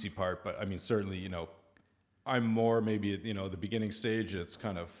the easy part, but I mean, certainly, I'm more maybe at, the beginning stage. It's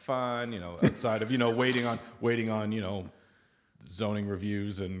kind of fun, outside of, waiting on, zoning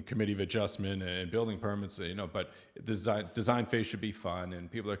reviews and committee of adjustment and building permits, but the design phase should be fun and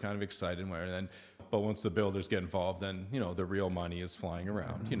people are kind of excited. But once the builders get involved, then, the real money is flying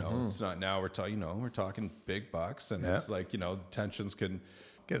around. It's not now we're talking big bucks, and it's like, tensions can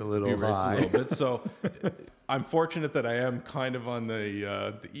get a little be raised high. a little bit. So I'm fortunate that I am kind of on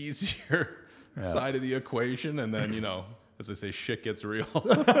the easier side of the equation. And then, as I say, shit gets real.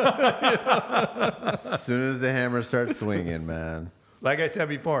 As soon as the hammer starts swinging, man. Like I said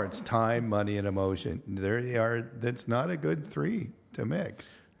before, it's time, money, and emotion. There they are. That's not a good 3 to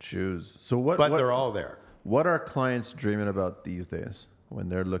mix. Choose. So what? But they're all there. What are clients dreaming about these days when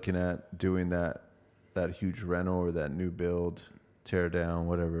they're looking at doing that huge reno or that new build, tear down,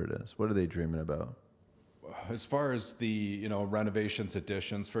 whatever it is? What are they dreaming about? As far as the renovations,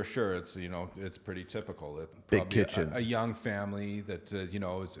 additions, for sure, it's it's pretty typical. Big kitchens. A young family that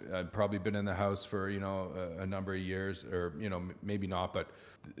has probably been in the house for a number of years, or maybe not, but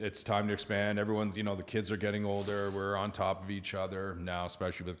it's time to expand. Everyone's the kids are getting older. We're on top of each other now,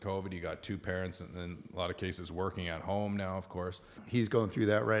 especially with COVID. You got 2 parents, and in a lot of cases working at home now, of course. He's going through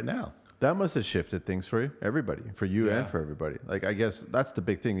that right now. That must have shifted things for you, everybody, for you and for everybody. Like, I guess that's the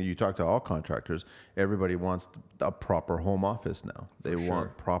big thing. You talk to all contractors, everybody wants a proper home office now. They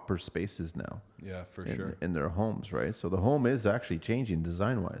want proper spaces now. Yeah, for sure. In their homes, right? So the home is actually changing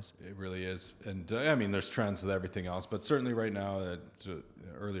design-wise. It really is. And I mean, there's trends with everything else, but certainly right now, to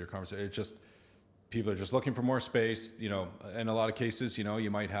earlier conversation, it's just, people are just looking for more space, in a lot of cases, you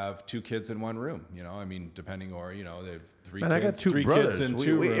might have 2 kids in one room, I mean, depending, or, they have 3 kids. Man, I got 2 brothers. Kids in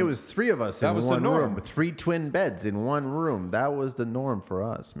 2 rooms. It was 3 of us That in was one the norm. room with 3 twin beds in one room. That was the norm for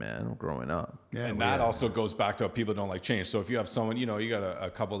us, man, growing up. Yeah, and that also goes back to how people don't like change. So if you have someone, you got a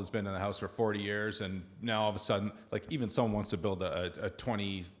couple that's been in the house for 40 years, and now all of a sudden, like, even someone wants to build a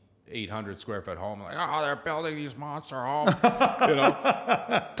 2,800 square foot home, like, oh, they're building these monster homes.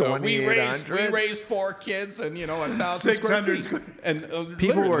 We raised 4 kids and 1,000 square feet. And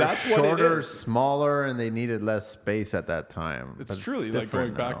people were shorter, what smaller, and they needed less space at that time. it's truly like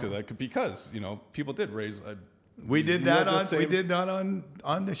going back to that, because people did raise. We did that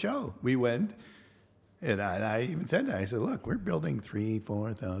on the show. We went, and I even said that. I said, look, we're building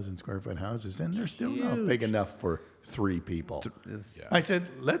 3,000-4,000 square foot houses, and they're still not big enough for 3 people. I said,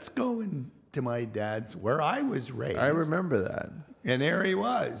 let's go into my dad's, where I was raised. I remember that. And there he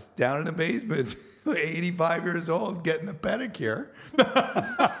was, down in the basement, 85 years old, getting a pedicure.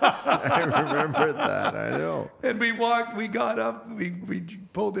 I remember that. I know. And we got up, we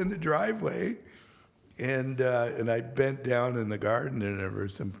pulled in the driveway, and I bent down in the garden, and there were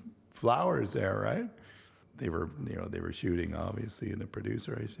some flowers there, right? They were shooting, obviously, and the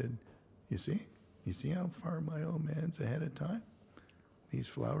producer, I said, you see, You see how far my old man's ahead of time? These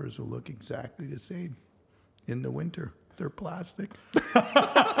flowers will look exactly the same in the winter. They're plastic.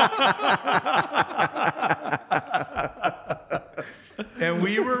 And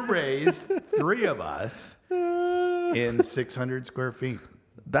we were raised, 3 of us, in 600 square feet.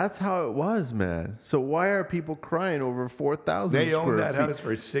 That's how it was, man. So why are people crying over 4,000 They square owned that feet? house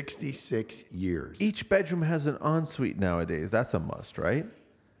for 66 years. Each bedroom has an ensuite nowadays. That's a must, right?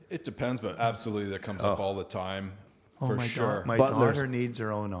 It depends, but absolutely that comes up all the time. Oh, For my sure. God. My Butlers. daughter needs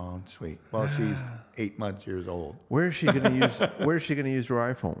her own ensuite. Well, she's 8 months years old. Where is she going to use? Where is she going to use her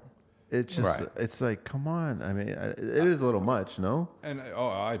iPhone? It's just, Right. it's like, come on. I mean, it is a little much, no? And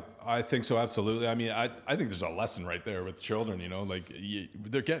I think so, absolutely. I mean, I think there's a lesson right there with children, you know, like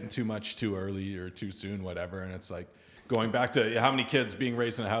they're getting too much too early or too soon, whatever. And it's like going back to how many kids being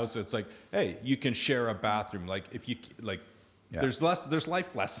raised in a house. It's like, hey, you can share a bathroom. Like if you like, there's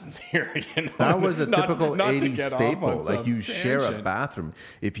life lessons here. You know? That was a typical not to 80s get off staple. on Like some you share a tangent. bathroom.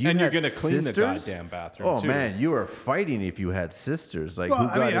 If you And you're had gonna clean the sisters, goddamn bathroom, oh too. man, you were fighting if you had sisters. Like Well,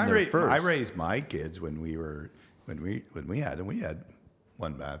 who got in there I first? raised my kids when we had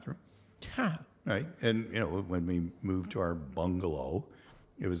one bathroom. Yeah. Right. And, you know, when we moved to our bungalow,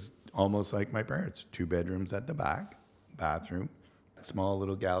 it was almost like my parents. 2 bedrooms at the back, bathroom, small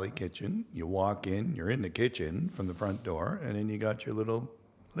little galley kitchen. You walk in, you're in the kitchen from the front door, and then you got your little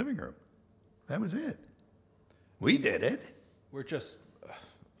living room. That was it. We did it.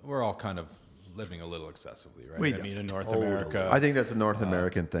 We're all kind of living a little excessively, right? We I mean, in North totally. America, I think that's a North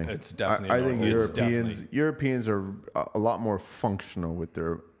American thing. it's definitely I think it's Europeans are a lot more functional with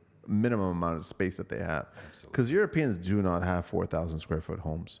their minimum amount of space that they have. Because Europeans do not have 4,000 square foot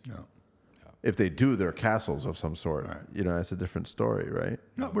homes. No. If they do, they're castles of some sort. Right. You know, that's a different story, right?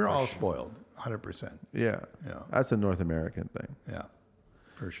 No, we're all spoiled, 100%. Yeah. Yeah. That's a North American thing. Yeah,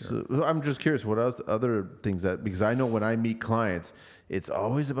 for sure. So I'm just curious, what else, other things because I know when I meet clients, it's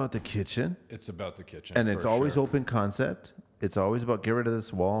always about the kitchen. It's about the kitchen, And it's for always sure. open concept. It's always about get rid of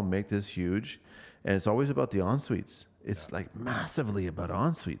this wall, make this huge. And it's always about the ensuites. It's like massively about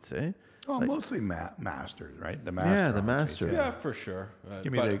ensuites, eh? Oh, mostly masters, right? The master. Yeah, the ensuite, master. Yeah, for sure.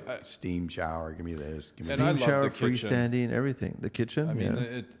 Give me the steam shower. Give me this. Give me And that. I Steam love shower, the kitchen. freestanding, everything. The kitchen. I mean,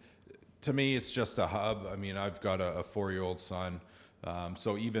 yeah. to me, it's just a hub. I mean, I've got a 4-year-old son,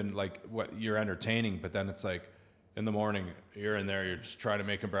 so even like what you're entertaining, but then it's like in the morning you're in there, you're just trying to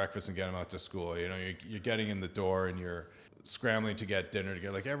make him breakfast and get him out to school. You know, you're getting in the door and you're scrambling to get dinner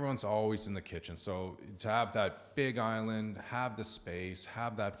together. Like everyone's always in the kitchen. So to have that big island, have the space,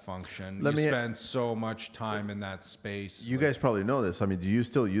 have that function, spend so much time in that space. You guys probably know this. I mean, do you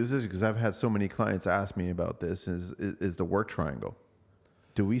still use this? Because I've had so many clients ask me about this. Is the work triangle?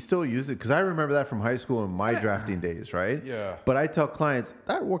 Do we still use it? Because I remember that from high school and my drafting days, right? Yeah. But I tell clients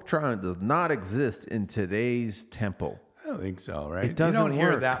that work triangle does not exist in today's temple. I don't think so, right? It doesn't You don't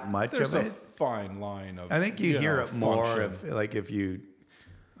hear work. that much There's of a it. fine line of. I think you hear know, it more function.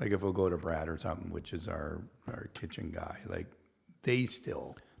 if we'll go to Brad or something, which is our kitchen guy. Like they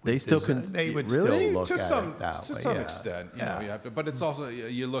still They would still design- can- they would really? still look to at some it that to way. some yeah. extent, you Yeah. know, you have to. But it's also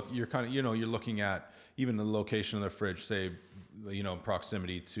you're kind of you're looking at even the location of the fridge, say, you know,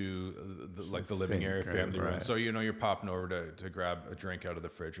 proximity to the living Sink, area, right, family room. right. So you know you're popping over to grab a drink out of the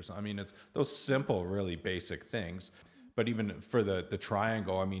fridge or something. I mean, it's those simple, really basic things. But even for the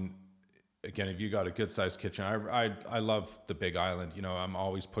triangle, I mean, again, if you got a good sized kitchen, I love the big island. You know, I'm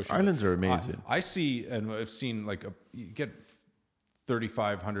always pushing. Islands are amazing. I see, and I've seen like you get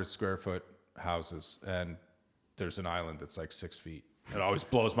 3,500 square foot houses, and there's an island that's like 6 feet. It always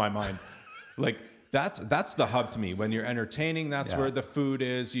blows my mind. Like that's the hub to me. When you're entertaining, that's Yeah. where the food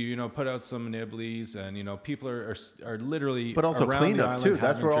is. You know, put out some nibblies, and you know, people are literally. But also around the cleanup island too. That's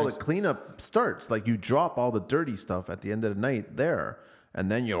having where all drinks. the cleanup starts. Like you drop all the dirty stuff at the end of the night there,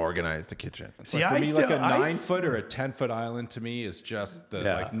 and then you organize the kitchen. See, Like for I me, still, like a I 9-foot or a 10-foot island to me is just the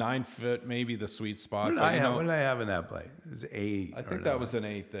Yeah. like 9-foot, maybe the sweet spot. What did, But, I you have, know, what did I have in that place? It was 8. I think that was an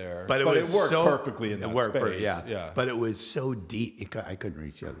 8 there, But it was worked so, perfectly in it that worked space. yeah. But it was so deep, I couldn't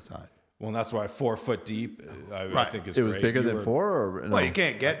reach the other side. Well, and that's why 4 foot deep, I Right. think is It was great. bigger You than were- 4, or no? Well, you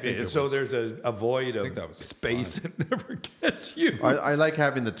can't get think it. it So was- there's a void think that of was space that never gets you. I like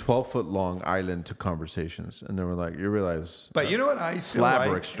having the 12-foot long island to conversations, and then we're like, you realize, But you know what I still slab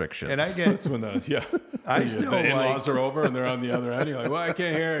like? restrictions. And I get That's when the I the still in-laws like are over and they're on the other end. You're like, well, I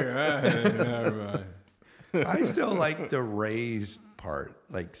can't hear you. Never mind. I still like the raised part,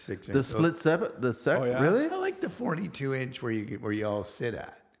 like 6 the inch. split Oh, yeah? really? I like the 42 inch where you all sit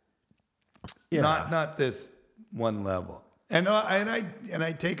at. Yeah. Not this one level. And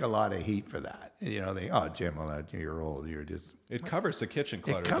I take a lot of heat for that. You know, Jim, well, you're old. You're just. It covers the kitchen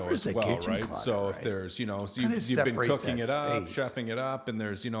clutter though covers as the well, kitchen right? clutter, So right. if there's, you know, so Kinda you've been separates cooking that it up, space. chefing it up, and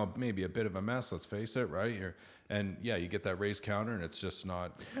there's, you know, maybe a bit of a mess. Let's face it, right? You get that raised counter, and it's just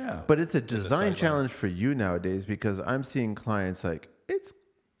not. Yeah. But it's a design sideline. challenge for you nowadays because I'm seeing clients like, it's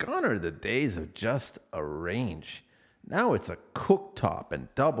gone are the days of just a range. Now it's a cooktop and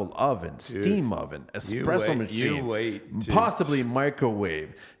double oven, steam oven, espresso machine, you wait, dude. possibly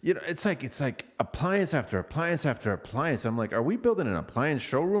microwave. You know, it's like appliance after appliance after appliance. I'm like, are we building an appliance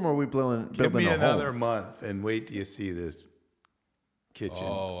showroom or are we building Give me a another home? month and wait till you see this kitchen.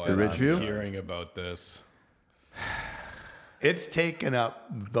 Oh, The I'm Ridgeview? hearing about this. It's taken up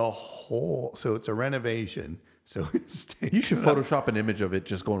the whole. So it's a renovation. So it's taken You should Photoshop an image of it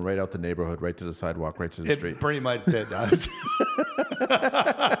just going right out the neighborhood, right to the sidewalk, right to the street. It pretty much does.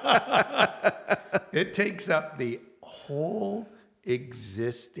 It takes up the whole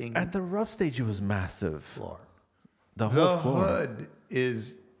existing At the rough stage, it was massive. floor. The whole The floor. hood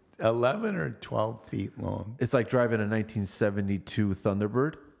is 11 or 12 feet long. It's like driving a 1972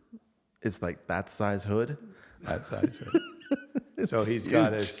 Thunderbird. It's like that size hood. That size hood. So he's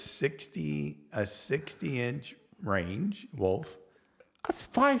got a 60-inch range, Wolf. That's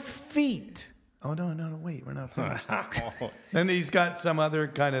 5 feet. Oh, no, wait, we're not finished. Then he's got some other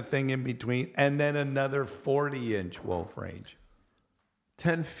kind of thing in between, and then another 40-inch Wolf range.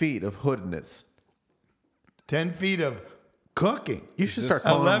 10 feet of hoodness. 10 feet of cooking. You should start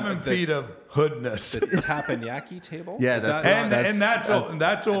calling 11 feet of hoodness. The teppanyaki table? Yeah, Is that's- that- And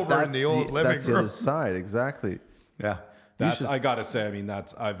that's over in the old living That's the room. other side, exactly. Yeah. I gotta say, I mean, I've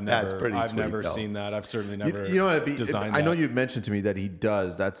pretty never sweet, though. seen that. I've certainly never You know what? designed I know that. you've mentioned to me that he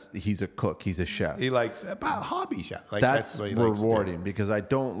does. He's a cook. He's a chef. He likes about hobby shop. Like That's what he likes to do. rewarding because I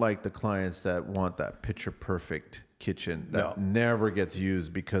don't like the clients that want that picture perfect kitchen that never gets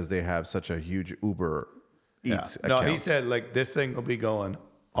used because they have such a huge Uber Eats No, account. he said like this thing will be going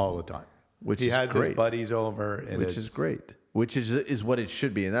all the time. Which he is has great. his buddies over, and which is great. Which is what it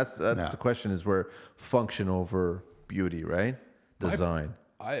should be, and that's the question: is where function over beauty, right? Design.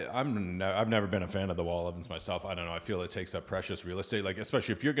 I've never been a fan of the wall ovens myself. I don't know. I feel it takes up precious real estate, like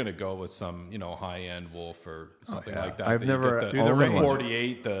especially if you're going to go with some, you know, high end Wolf or something like that. I've that you never get owned the one.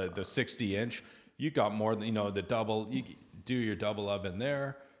 48, the 60-inch. You got more than, you know, the double. You do your double oven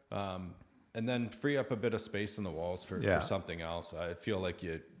there, and then free up a bit of space in the walls for something else. I feel like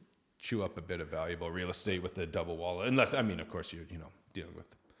you chew up a bit of valuable real estate with the double wall, unless, I mean, of course, you know, dealing with.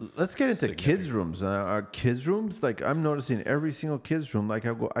 Let's get into kids' rooms. Our kids' rooms, like I'm noticing every single kids' room, like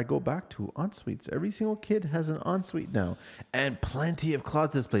I go back to en-suites. Every single kid has an en-suite now, and plenty of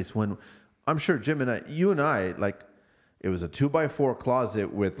closets placed. When I'm sure Jim and you and I, like it was a 2x4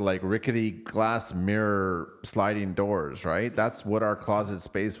 closet with like rickety glass mirror sliding doors, right? That's what our closet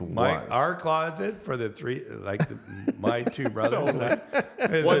space was. Our closet for the three, my two brothers. and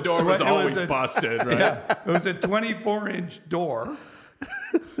I, One door was always busted, right? Yeah, it was a 24-inch door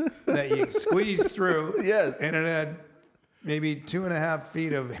that you squeeze through. Yes. And it had maybe 2.5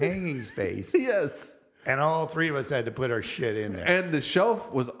 feet of hanging space. Yes. And all three of us had to put our shit in there. And the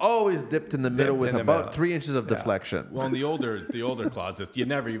shelf was always dipped in the middle with in the about middle. 3 inches of deflection. Well, in the older closets, you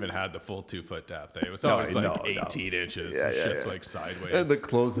never even had the full 2-foot depth. It was always 18 inches. Yeah, and yeah, shit's yeah. like sideways. And the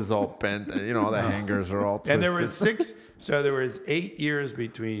clothes is all bent. And, you know, all the hangers are all twisted. And there was there was 8 years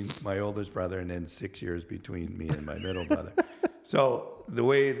between my oldest brother and then 6 years between me and my middle brother. So the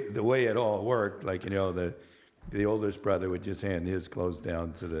way it all worked, like, you know, the oldest brother would just hand his clothes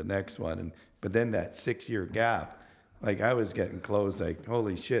down to the next one. But then that 6-year gap, like I was getting clothes like,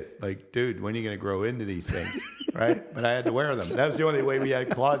 holy shit, like, dude, when are you going to grow into these things? Right? But I had to wear them. That was the only way we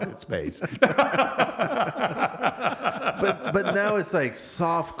had closet space. But now it's like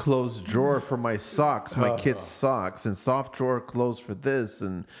soft closed drawer for my socks, my kids' socks, and soft drawer clothes for this.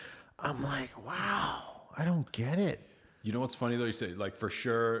 And I'm like, wow, I don't get it. You know what's funny though? You say, like, for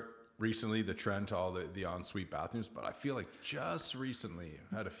sure, recently the trend to all the ensuite bathrooms, but I feel like just recently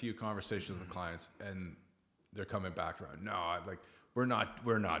I had a few conversations with clients, and they're coming back around. No, we're not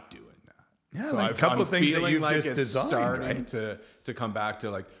doing that. Yeah, so like a couple of things that you've just it's designed, starting right? to come back to,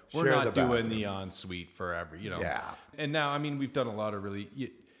 like, we're Share not the doing bathroom. the ensuite forever, you know. Yeah. And now, I mean, we've done a lot of really,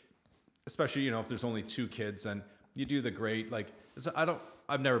 especially, you know, if there's only 2 kids, then you do the great, like,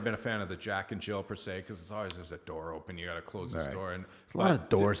 I've never been a fan of the Jack and Jill per se, because it's always there's a door open, you got to close this door, and It's a lot of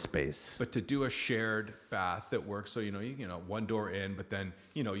door space. But to do a shared bath that works, so you know one door in, but then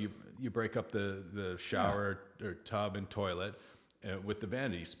you break up the shower or tub and toilet with the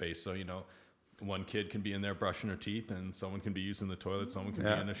vanity space, so you know one kid can be in there brushing her teeth, and someone can be using the toilet, someone can be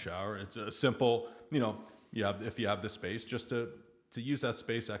in the shower. It's a simple, you know, if you have the space, just to use that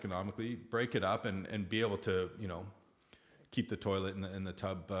space economically, break it up and be able to, keep the toilet and the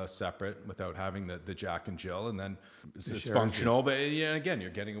tub separate without having the Jack and Jill, and then it's functional. But again, you're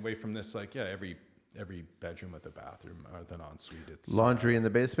getting away from this every bedroom with a bathroom or the ensuite. It's laundry in the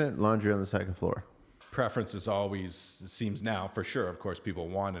basement, laundry on the second floor. Preference is always, it seems now for sure. Of course, people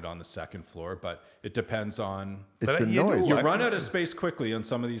want it on the second floor, but it depends on. It's the noise. You run out of space quickly on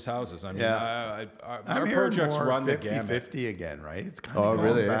some of these houses. I mean, our projects run the gamut. 50-50 again, right? It's kind Oh, of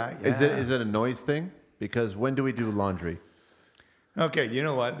really? back. Is it a noise thing? Because when do we do laundry? Okay, you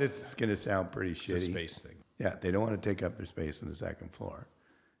know what? This is going to sound pretty shitty. It's a space thing. Yeah, they don't want to take up their space on the second floor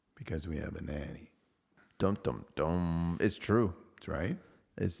because we have a nanny. Dum dum dum. It's true. That's right.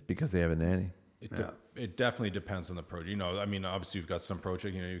 It's because they have a nanny. It definitely depends on the project. I mean, obviously you've got some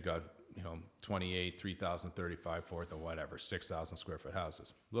project. You've got 28, 3,000, 35, 4,000, whatever, 6,000 square foot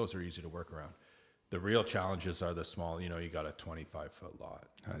houses. Those are easy to work around. The real challenges are the small. You got a 25-foot lot.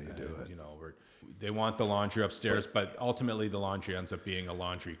 How do you do it? They want the laundry upstairs, but ultimately the laundry ends up being a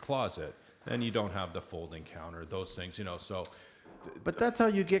laundry closet. Then you don't have the folding counter. Those things. So. But that's how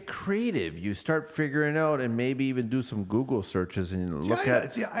you get creative. You start figuring out and maybe even do some Google searches and look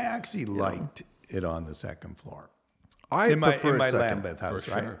at. See, I actually liked it on the second floor. I prefer in my second. Lambeth house,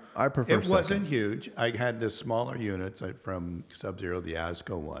 For right? sure. I prefer It wasn't huge. I had the smaller units from Sub-Zero, the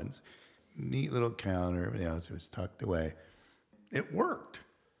Asco ones. Neat little counter. Everything else was tucked away. It worked,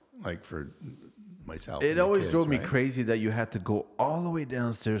 for myself. It and the always kids, drove me right? crazy that you had to go all the way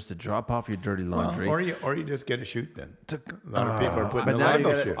downstairs to drop off your dirty laundry. Well, or you just get a chute then. A lot of people are putting but a now laundry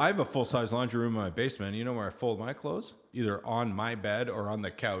you gotta- chute. I have a full-size laundry room in my basement. You know where I fold my clothes? Either on my bed or on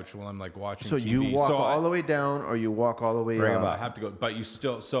the couch while I'm watching So TV. you walk all the way down, or you walk all the way I up. have to go, but you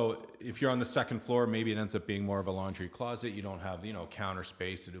still. So if you're on the second floor, maybe it ends up being more of a laundry closet. You don't have counter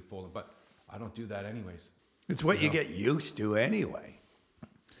space to do folding. But I don't do that anyways. It's what you get used to anyway.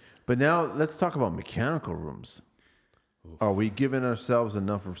 But now let's talk about mechanical rooms. Are we giving ourselves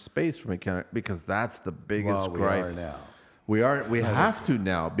enough space for mechanical? Because that's the biggest Well, we gripe. are now. We have to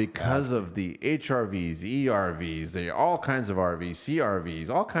now because of the HRVs, ERVs, all kinds of RVs, CRVs,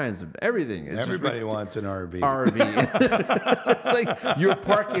 all kinds of everything. It's just Everybody wants an RV. RV. It's like you're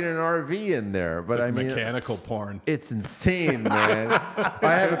parking an RV in there, but I mean, mechanical porn. it's insane, man.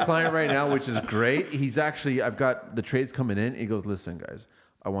 I have a client right now, which is great. I've got the trades coming in. He goes, listen, guys,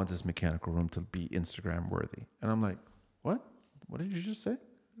 I want this mechanical room to be Instagram worthy. And I'm like, what? What did you just say?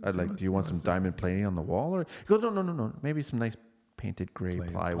 I'd like, do you want some diamond plating on the wall? Or he goes, no. Maybe some nice painted gray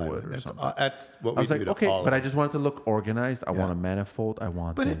plywood or something. That's what we I was do like, to okay, all but of I just want it to look organized. I want a manifold. I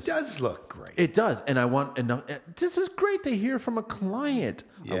want But this. it does look great. It does. And I want enough. This is great to hear from a client.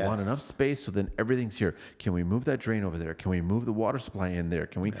 I Yes. want enough space so then everything's here. Can we move that drain over there? Can we move the water supply in there?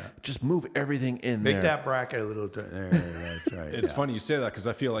 Can we just move everything in Make there? that bracket a little... That's right. It's funny you say that because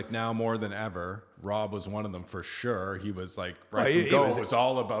I feel like now more than ever, Rob was one of them for sure. He was right from go. It was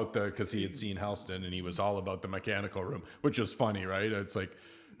all about because he had seen Helston and he was all about the mechanical room, which is funny, right? It's like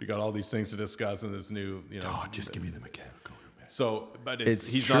we got all these things to discuss in this new, just give me the mechanical room. So, but It's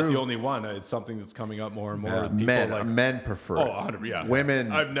he's true. not the only one. It's something that's coming up more and more. With people Men prefer it. 100, yeah.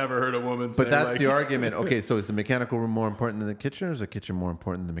 Women. I've never heard a woman say But that's the argument. Okay, so is the mechanical room more important than the kitchen, or is the kitchen more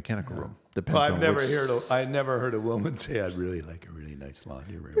important than the mechanical room? Depends Well, on which... I never heard a woman say, I'd really like a really nice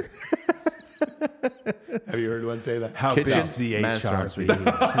laundry room. Have you heard one say that? How Kitchen, big's the master HRV?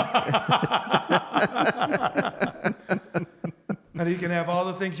 And you can have all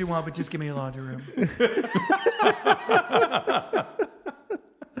the things you want, but just give me a laundry room.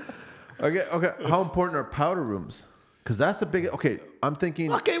 Okay. How important are powder rooms? Because that's the big. Okay, I'm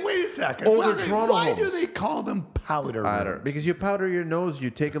thinking. Okay, wait a second. Older Toronto why do homes. they call them powder rooms? Because you powder your nose, you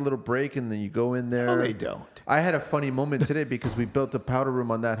take a little break, and then you go in there. No, they don't. I had a funny moment today because we built a powder room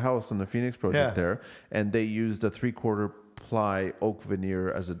on that house on the Phoenix project there, and they used a 3/4 ply oak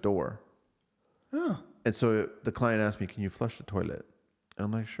veneer as a door. Oh. And so the client asked me, "Can you flush the toilet?" And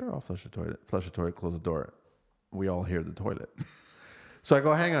I'm like, "Sure, I'll flush the toilet." Flush the toilet, close the door. We all hear the toilet. So I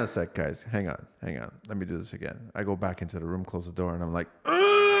go, "Hang on a sec, guys. Hang on. Let me do this again." I go back into the room, close the door, and I'm like,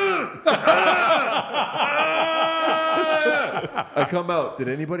 I come out. Did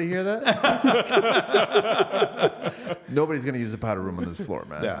anybody hear that? Nobody's going to use the powder room on this floor,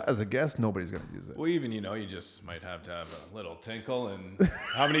 man. Yeah. As a guest, nobody's going to use it. Well, even, you just might have to have a little tinkle. And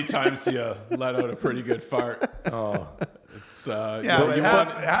how many times do you let out a pretty good fart? Oh. It's, Yeah,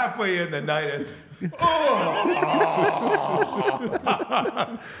 but halfway in the night, it's...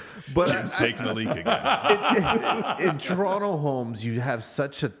 But Jim's taking a leak again. in Toronto homes, you have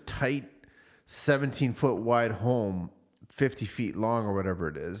such a tight 17-foot wide home, 50 feet long or whatever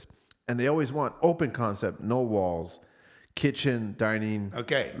it is. and they always want open concept, no walls, kitchen, dining,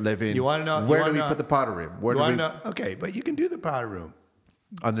 Okay. living. You wanna know- where do we put the powder room? Where do we Okay, but you can do the powder room.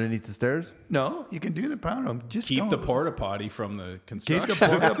 underneath the stairs? No, you can do the powder room. Just Keep the don't- porta potty from the Keep construction.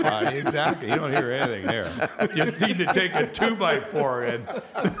 the porta potty, exactly. You don't hear anything there. You just need to take a 2x4 in.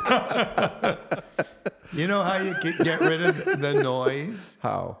 You know how you can get rid of the noise?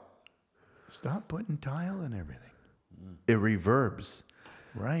 How? Stop putting tile and everything. It reverbs.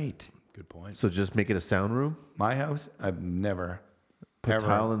 Right. Good point. So just make it a sound room. My house, I've never Put ever-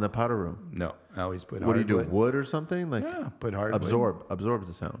 tile in the powder room. No, I always put What do you do? hardwood. Wood or something? Like Yeah, put hardwood. absorb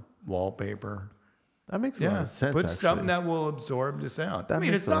the sound. Wallpaper. That makes a lot Yeah, of sense. put actually. something that will absorb the sound. That I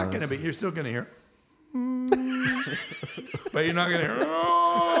mean, makes it's a lot not of going to be. sense. You're still going to hear. But you're not going to hear.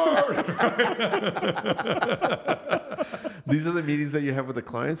 These are the meetings that you have with the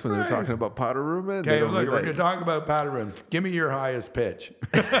clients when they're talking about powder room. And they Okay, don't look, we're really- going to talk about powder rooms. Give me your highest pitch.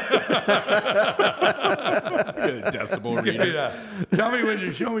 Decibel reader.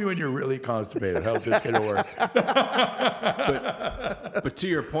 Yeah. Show me when you're really constipated. How's this going to work? But to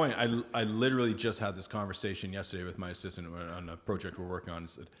your point, I literally just had this conversation yesterday with my assistant on a project we're working on. I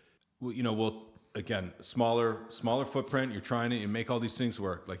said, well, we'll again smaller footprint. You're trying to make all these things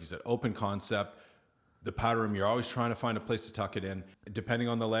work, like you said, open concept. The powder room, you're always trying to find a place to tuck it in. Depending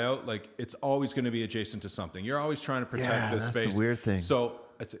on the layout, like it's always going to be adjacent to something. You're always trying to protect this that's space. the weird thing. So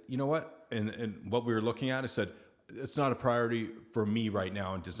I said, you know what? And what we were looking at, I said, it's not a priority for me right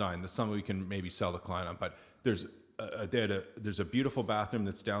now in design. That's something we can maybe sell the client on. But there's a beautiful bathroom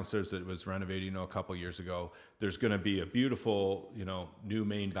that's downstairs that was renovated, a couple years ago. There's going to be a beautiful, new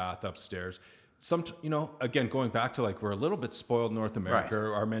main bath upstairs. Again, going back to like, we're a little bit spoiled in North America.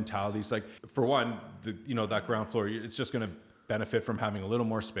 Right. Our mentality's like, for one, that ground floor, it's just going to benefit from having a little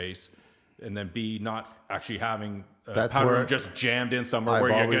more space. And then B, not actually having a That's powder where room just jammed in somewhere I've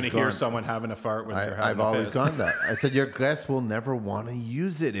where you're always going to hear gone. someone having a fart when they're having I've a always piss. gone that. I said, your guests will never want to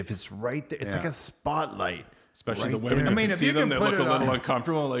use it if it's right there. It's like a spotlight. Especially right the women. there. You I mean, can if see you them, can they put look a it little on-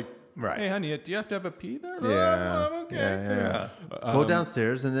 uncomfortable. Like, Right. hey, honey, do you have to have a pee there? Yeah. Oh, okay. Yeah. Go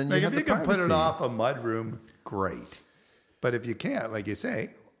downstairs and then you Like have if the you can put it privacy. off a mud room, great. But if you can't, like you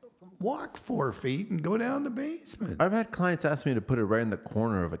say, walk 4 feet and go down the basement. I've had clients ask me to put it right in the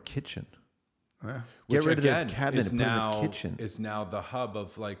corner of a kitchen. Get Which rid again, of this cabinet is and put it now, in the kitchen. is now the hub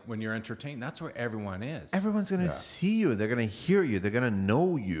of like when you're entertained. That's where everyone is. Everyone's going to see you. They're going to hear you. They're going to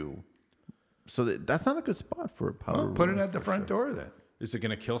know you. So that's not a good spot for a powder Well, put room. it at the front door then. Is it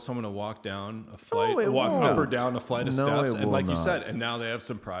going to kill someone to walk down a flight, it walk up or won't. down a flight of No, steps? it And will like you said, not. and now they have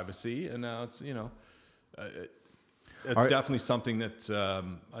some privacy, and now it's it's Are- definitely something that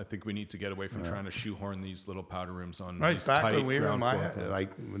I think we need to get away from trying to shoehorn these little powder rooms on. Right, these back tight when we were in ground floor plans.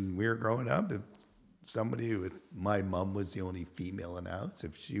 when we were growing up, if somebody with my mom was the only female in the house,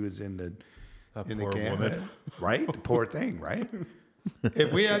 if she was in the poor camp, woman. right, the poor thing, right.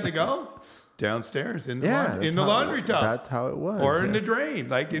 If we had to go downstairs in the Yeah, in the laundry tub, That's how it was. or in yeah. the drain,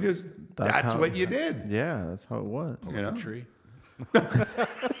 like you just that's how- what you did. Yeah, that's how it was. You know? Tree.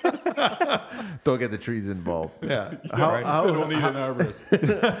 Don't get the trees involved. Yeah, How, We don't need an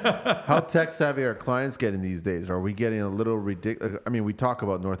arborist. how tech savvy are clients getting these days? Are we getting a little ridiculous? I mean, we talk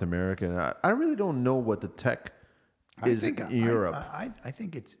about North America, and I really don't know what the tech is in Europe. I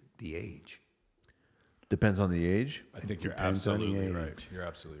think it's the age. Depends on the age. I think you're depends on the absolutely age. right. You're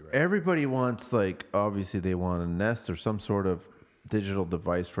absolutely right. Everybody wants, like, obviously they want a Nest or some sort of digital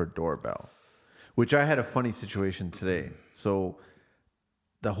device for a doorbell, which I had a funny situation today. So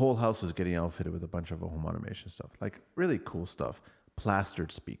the whole house was getting outfitted with a bunch of home automation stuff, like really cool stuff,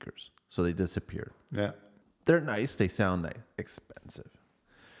 plastered speakers. So they disappeared. Yeah. They're nice. They sound nice. Expensive.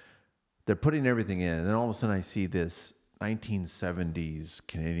 They're putting everything in. And then all of a sudden I see this 1970s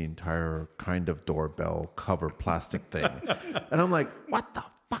Canadian Tire kind of doorbell cover plastic thing. And I'm like, what the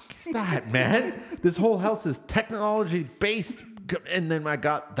fuck is that, man? This whole house is technology based. And then I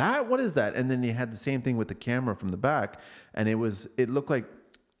got that. What is that? And then you had the same thing with the camera from the back. And it looked like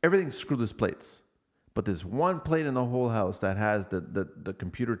everything's screwless plates. But there's one plate in the whole house that has the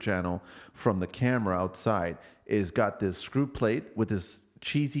computer channel from the camera outside is got this screw plate with this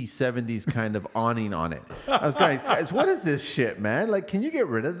cheesy 70s kind of awning on it. I was guys, what is this shit, man? Like, can you get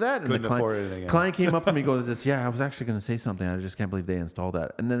rid of that? And Couldn't the client, afford anything else. client came up to me and goes, "This, yeah, I was actually going to say something. I just can't believe they installed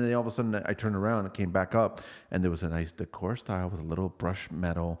that." And then all of a sudden I turned around and came back up and there was a nice decor style with a little brushed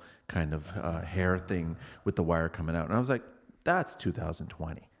metal kind of hair thing with the wire coming out. And I was like, that's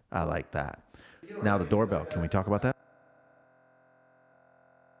 2020. I like that. Now the doorbell. Can we talk about that?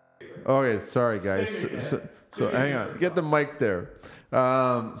 Okay, sorry guys. So hang on, get the mic there.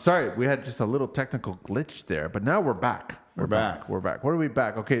 Sorry, we had just a little technical glitch there, but now we're back. We're back. We're back. What are we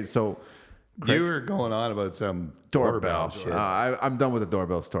back? Okay, so You were going on about some doorbell shit. I'm done with the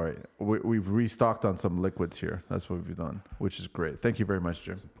doorbell story. We've restocked on some liquids here. That's what we've done, which is great. Thank you very much,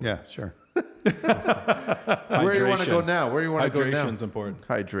 Jim. Yeah, sure. Where do you want to go now? Where do you want to go now? Hydration's important.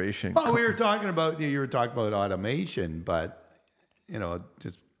 Hydration. Well, you were talking about automation, but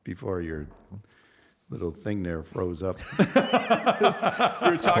just before your little thing there froze up. We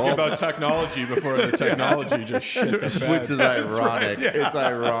were talking about technology before the technology just shit the bed. Which is ironic. Right, yeah. It's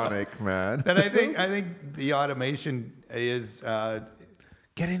ironic, man. And I think the automation is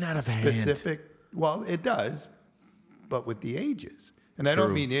getting out of specific. hand. Well, it does, but with the ages. And I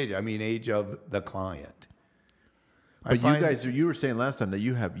don't mean age. I mean age of the client. But you were saying last time that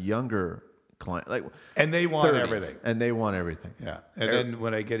you have younger clients, and they want 30s, everything. And they want everything. Yeah. And then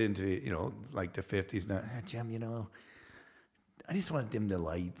when I get into like the 50s now, Jim, I just want dim the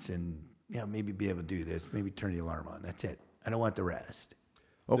lights and maybe be able to do this, maybe turn the alarm on. That's it. I don't want the rest.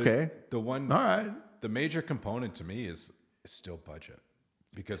 Okay. All right. The major component to me is still budget.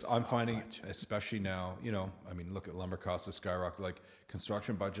 Because I'm finding, especially now, look at lumber costs have skyrocketed. Like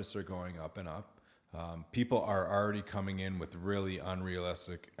construction budgets are going up and up. People are already coming in with really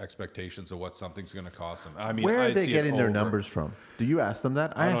unrealistic expectations of what something's going to cost them. I mean, where are they getting their numbers from? Do you ask them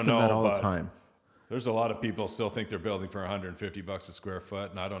that? I ask them that all the time. There's a lot of people still think they're building for $150 a square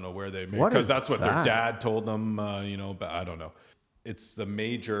foot, and I don't know where they make because that's what their dad told them. But I don't know. It's the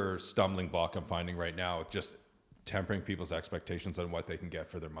major stumbling block I'm finding right now. Just tempering people's expectations on what they can get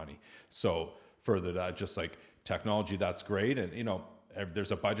for their money. So further that, just like technology, that's great. And,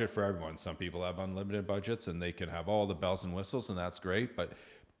 there's a budget for everyone. Some people have unlimited budgets and they can have all the bells and whistles, and that's great.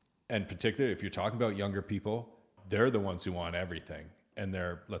 And particularly if you're talking about younger people, they're the ones who want everything. And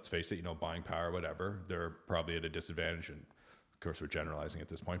they're, let's face it, buying power, whatever, they're probably at a disadvantage. And of course we're generalizing at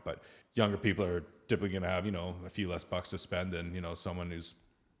this point, but younger people are typically going to have, a few less bucks to spend than, someone who's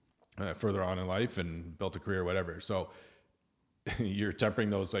further on in life and built a career, whatever. So you're tempering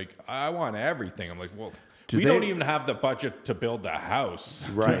those, like, I want everything. I'm like, well, we don't even have the budget to build the house.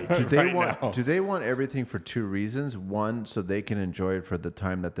 Right. Do they want everything for two reasons? One, so they can enjoy it for the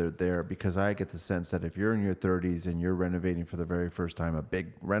time that they're there, because I get the sense that if you're in your 30s and you're renovating for the very first time a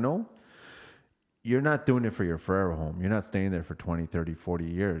big rental, you're not doing it for your forever home. You're not staying there for 20, 30, 40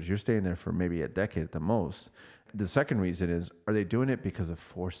 years. You're staying there for maybe a decade at the most. The second reason is, are they doing it because of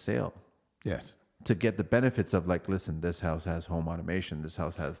forced sale? Yes. To get the benefits of, like, listen, this house has home automation. This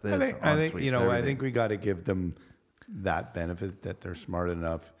house has this. I think I think we got to give them that benefit that they're smart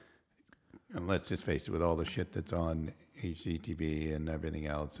enough. And let's just face it, with all the shit that's on HGTV and everything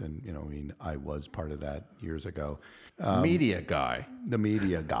else, and I was part of that years ago. Media guy. The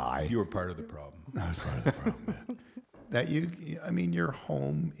media guy. You were part of the problem. I was part of the problem. Man. That your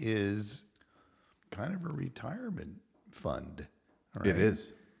home is kind of a retirement fund. Right? It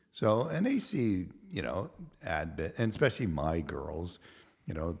is. So, and they see, and especially my girls,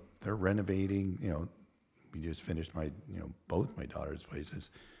 they're renovating, we just finished both my daughter's places,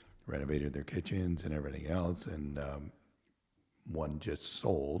 renovated their kitchens and everything else. And one just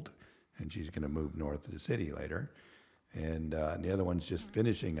sold, and she's going to move north of the city later. And the other one's just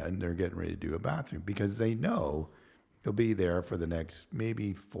finishing, and they're getting ready to do a bathroom because they know they'll be there for the next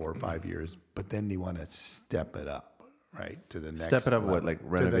maybe 4 or 5 years, but then they want to step it up. Right, to the next step it up. level. What, like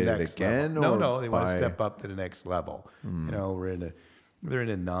renovate it again? Level. No, they want to step up to the next level. They're in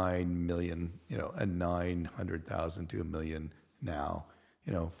a 9 million, a 900,000 to $1 million now.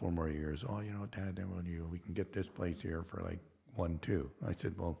 4 more years. Oh, Dad, we can get this place here for like 1.2. I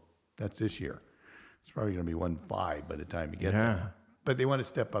said, well, that's this year. It's probably going to be 1.5 by the time you get there. But they want to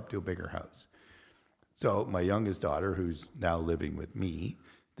step up to a bigger house. So my youngest daughter, who's now living with me,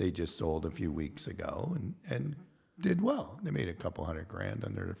 they just sold a few weeks ago and did well. They made a couple $100,000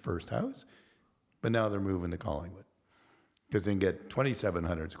 on their first house, but now they're moving to Collingwood because they can get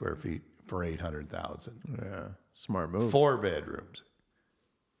 2,700 square feet for $800,000. Yeah, smart move. 4 bedrooms,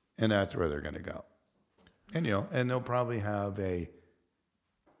 and that's where they're going to go. And and they'll probably have a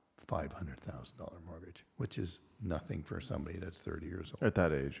 $500,000 mortgage, which is nothing for somebody that's 30 years old. At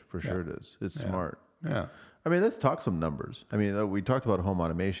that age, for sure it is. It's smart. Yeah. I mean, let's talk some numbers. I mean, we talked about home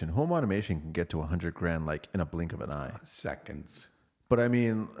automation. Home automation can get to $100,000 like in a blink of an eye. Seconds. But I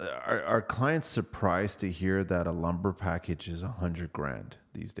mean, are clients surprised to hear that a lumber package is $100,000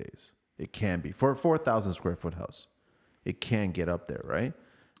 these days? It can be for a 4,000 square foot house. It can get up there, right?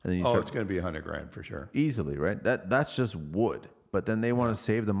 And then it's going to be $100,000 for sure. Easily, right? That's just wood. But then they want to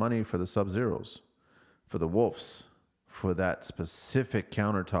save the money for the Sub-Zeros, for the Wolves, for that specific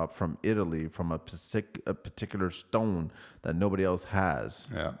countertop from Italy, from a particular stone that nobody else has.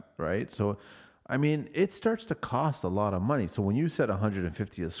 Yeah. Right? So I mean, it starts to cost a lot of money. So when you said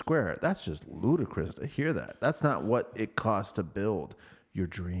 150 a square, that's just ludicrous to hear that. That's not what it costs to build your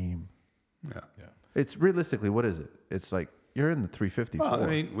dream. Yeah. It's realistically, what is it? It's like you're in the 350. Well, I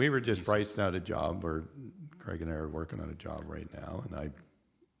mean, we were just pricing out a job, or Craig and I are working on a job right now, and I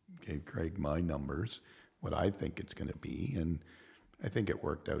gave Craig my numbers, what I think it's going to be, and I think it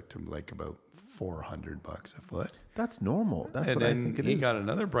worked out to like about $400 a foot. That's normal. That's And what I then think it he is. got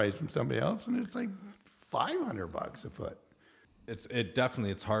another price from somebody else, and it's like $500 a foot.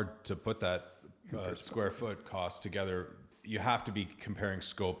 It's hard to put that square foot cost together. You have to be comparing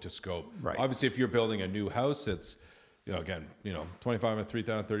scope to scope. Right. Obviously, if you're building a new house, it's, again, 25 and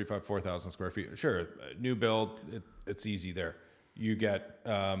 3,000, 35, 4,000 square feet. Sure, new build, it's easy there. You get,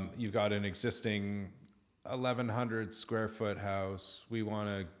 you've got an existing 1,100 square foot house. We want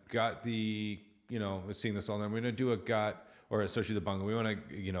to gut we're seeing this all the time. We're going to do a gut, or especially the bungalow. We want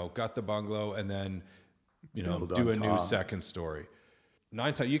to, gut the bungalow and then, Build do on a new top. second story.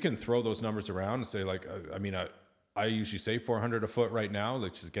 9 times you can throw those numbers around and say, like, I usually say 400 a foot right now.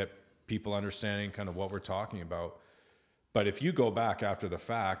 Let's just get people understanding kind of what we're talking about. But if you go back after the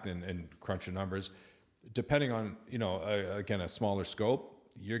fact and crunch the numbers, depending on, again, a smaller scope,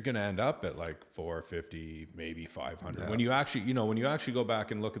 you're going to end up at like 450, maybe 500. When you actually go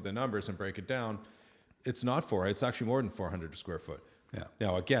back and look at the numbers and break it down, it's not it's actually more than 400 a square foot. Yeah.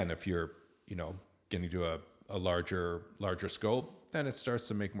 Now, again, if you're, getting to a larger scope, then it starts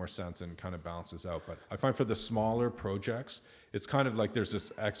to make more sense and kind of balances out. But I find for the smaller projects, it's kind of like there's this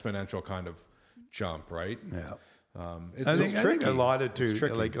exponential kind of jump, right? Yeah. I think a lot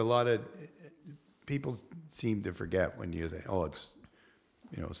of people seem to forget when you say, oh, it's,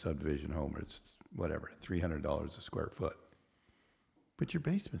 subdivision home, or it's whatever, $300 a square foot. But your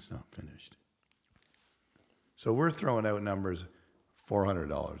basement's not finished. So we're throwing out numbers,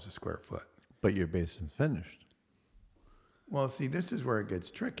 $400 a square foot. But your basement's finished. Well, see, this is where it gets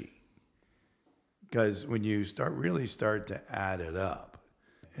tricky. Because when you start to add it up,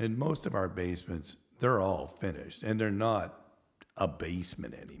 and most of our basements, they're all finished, and they're not a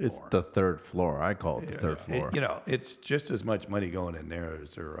basement anymore. It's the third floor. I call it the third floor. It's just as much money going in there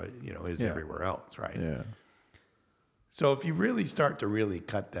as there, is everywhere else, right? Yeah. So if you really start to really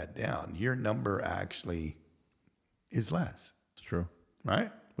cut that down, your number actually is less, It's true. right?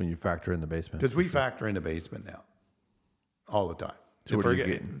 When you factor in the basement. Because we factor in the basement now, all the time. So what are you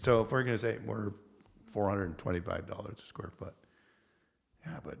getting? So if we're going to say we're $425 a square foot,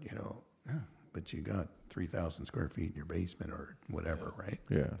 but you got 3,000 square feet in your basement or whatever, right?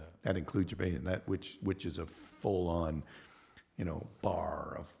 Yeah. That includes your basement, which is a full-on,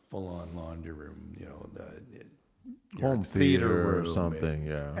 bar, a full-on laundry room, your Home theater or room, something,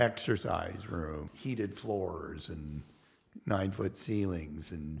 yeah. exercise room, heated floors, and 9-foot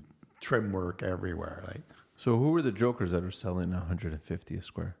ceilings, and trim work everywhere. Like, So who are the jokers that are selling 150 a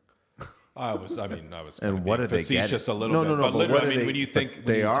square? I was And kinda what being are they facetious getting? a little bit. No, But but literally, what are I mean, they- when you think, but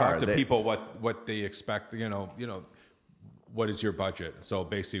when you they talk are, to they- people, what they expect, what is your budget? So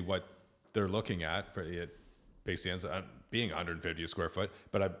basically what they're looking at for it basically ends up being 150 a square foot.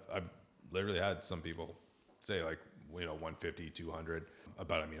 But I've literally had some people say like, 150, 200.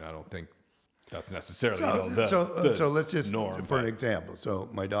 But I mean, I don't think that's necessarily so let's just, norm, for an but- example. So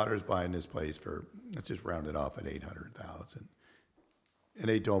my daughter's buying this place for, let's just round it off at 800,000. And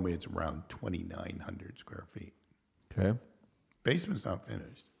they told me it's around 2,900 square feet. Okay. Basement's not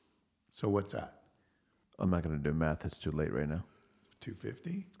finished. So what's that? I'm not going to do math. It's too late right now.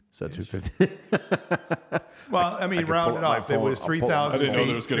 250? So 250. Well, I mean, can round pull it up my off. It phone. was I'll pull up 3,000 I didn't know feet,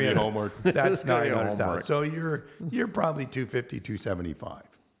 there was going to be 300. homework. That's Gonna be 900,000. homework. So you're probably 250, 275.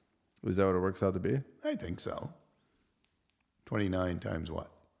 Is that what it works out to be? I think so. 29 times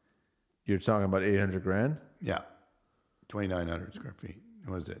what? You're talking about 800 grand? Yeah. 2,900 square feet.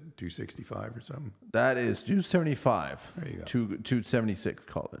 What is it? 265 or something? That is 275. There you go. 276,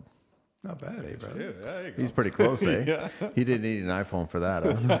 call it. Not bad, eh, brother? There you go. He's pretty close, eh? He didn't need an iPhone for that.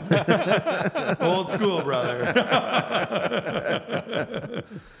 Huh? Old school, brother.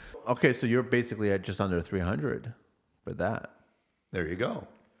 Okay, so you're basically at just under 300 for that. There you go.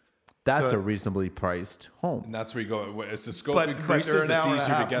 That's So- a reasonably priced home. And that's where you go. As the scope But increases, they're an it's hour and a easier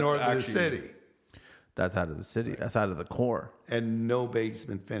to half get north of the actually. city. That's out of the city. That's out of the core. And no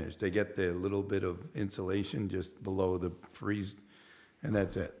basement finish. They get the little bit of insulation just below the freeze, and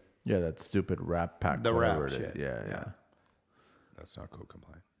that's it. Yeah, that stupid wrap pack. The whatever wrap it is. shit. Yeah, Yeah. That's not code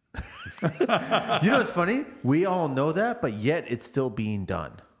compliant. You know what's funny? We all know that, but yet it's still being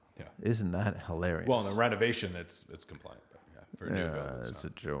done. Yeah. Isn't that hilarious? Well, in the renovation, it's compliant. But yeah, for a new build, it's it's a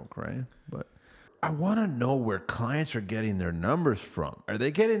joke, right? But I want to know where clients are getting their numbers from. Are they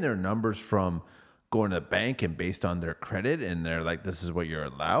getting their numbers from going to the bank and based on their credit and they're like, this is what you're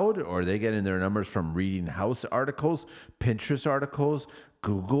allowed? Or are they getting their numbers from reading house articles, Pinterest articles,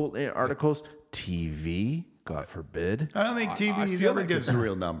 Google articles, TV? God forbid. I don't think TV ever gives the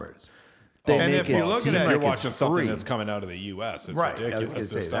real numbers. They And make if you it look at seem it, If like you're it's watching something free. that's coming out of the U.S., it's Right, I was ridiculous. gonna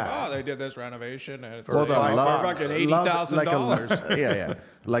This say stuff. that. Oh, they did this renovation. And it's Well, the law- fucking law- $80,000. Yeah.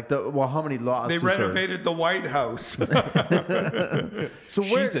 Like how many They lawsuits renovated the White House. So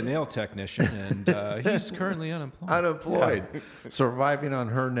She's a nail technician, and he's currently unemployed. unemployed, surviving on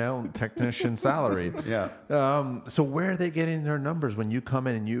her nail technician salary. Yeah. So where are they getting their numbers when you come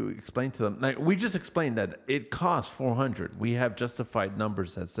in and you explain to them? Like we just explained that it costs $400. We have justified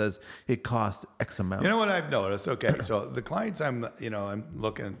numbers that says it costs X amount. You know what I've noticed? Okay, so the clients I'm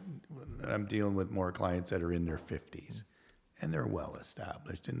dealing with more clients that are in their 50s, and they're well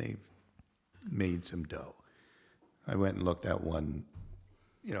established, and they've made some dough. I went and looked at one,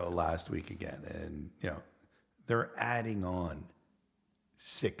 last week again, and they're adding on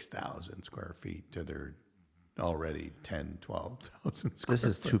 6,000 square feet to their already 10, 12,000 square. This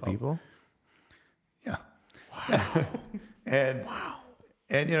is two foot home. people. Yeah. Wow.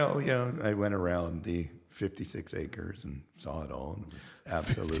 and I went around the 56 acres and saw it all, and it was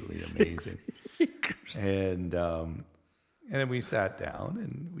absolutely amazing. And then we sat down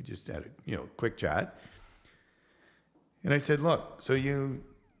and we just had a quick chat. And I said, look,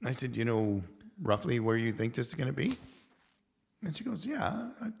 roughly where you think this is going to be? And she goes, yeah,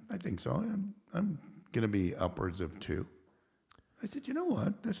 I think so. I'm going to be upwards of 2. I said, you know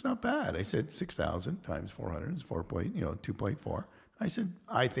what? That's not bad. I said, 6,000 times 400 is 2.4. I said,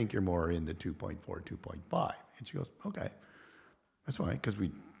 I think you're more in the 2.4, 2.5. And she goes, okay, that's fine, because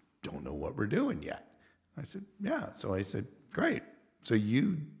we don't know what we're doing yet. I said, yeah. So I said, great. So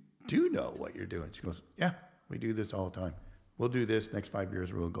you do know what you're doing. She goes, yeah, we do this all the time. We'll do this next 5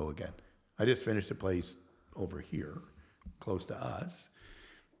 years, we'll go again. I just finished a place over here, close to us,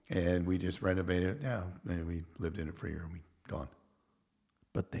 and we just renovated it. Yeah, and we lived in it for a year and we gone.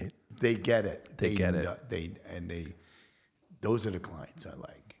 But They get it. They get it. Those are the clients I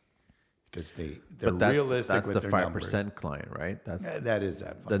like, because they're that's, realistic that's with the their 5% client, right? That's that is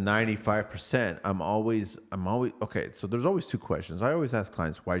that. the 95%. I'm always okay. So there's always two questions. I always ask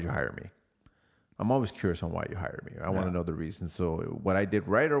clients, why'd you hire me? I'm always curious on why you hired me. I want to know the reason. So what I did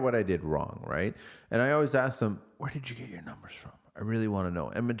right or what I did wrong, right? And I always ask them, where did you get your numbers from? I really want to know.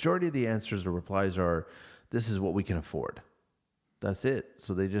 And majority of the answers or replies are, this is what we can afford. That's it.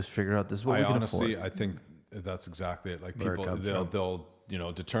 So they just figure out this is what we can afford. I think that's exactly it. Like Where it people, comes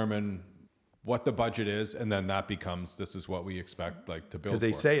they'll determine what the budget is, and then that becomes, this is what we expect to build. Because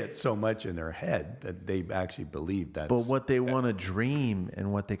they say it so much in their head that they actually believe that. But what they want to dream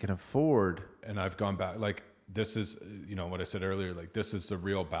and what they can afford. And I've gone back, this is, what I said earlier, this is the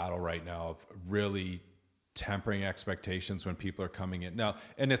real battle right now of really tempering expectations when people are coming in now.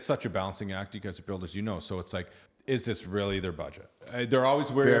 And it's such a balancing act, you guys are builders, so it's like, is this really their budget? They're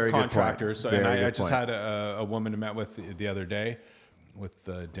always wary Very of good point. contractors. Very And good I just point. had a woman I met with the other day with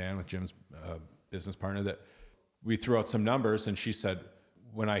Dan, with Jim's business partner, that we threw out some numbers, and she said,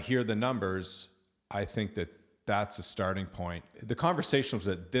 when I hear the numbers, I think that's a starting point. The conversation was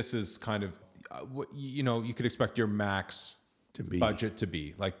that this is kind of what you could expect your max budget to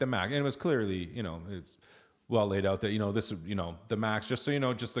be, like the max. And it was clearly, it's well laid out that, this is, the max, just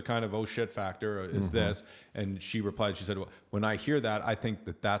so just the kind of, oh shit factor is this. And she replied, she said, well, when I hear that, I think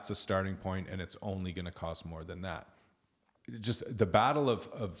that's a starting point, and it's only going to cost more than that. Just the battle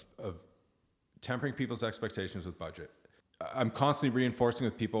of tempering people's expectations with budget. I'm constantly reinforcing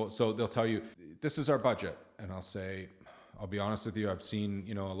with people. So they'll tell you, this is our budget. And I'll say, I'll be honest with you, I've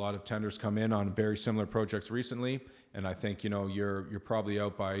seen, a lot of tenders come in on very similar projects recently. And I think, you're probably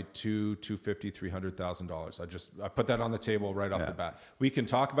out by $250,000, $300,000. I put that on the table right off the bat. We can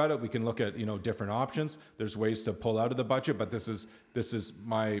talk about it. We can look at, different options. There's ways to pull out of the budget, but this is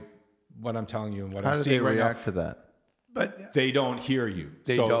what I'm telling you and what I'm seeing right now. How do they react to that? But they don't hear you.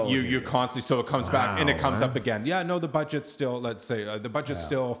 You constantly, so it comes back and it comes up again. Yeah, no, the budget's still, let's say the budget's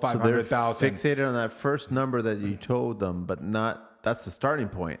still 500,000. So they're fixated on that first number that you told them, but that's the starting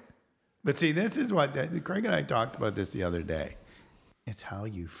point. But see, this is what Craig and I talked about this the other day. It's how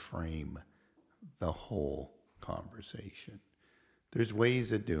you frame the whole conversation. There's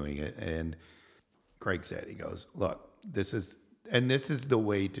ways of doing it. And Craig said, he goes, look, this is the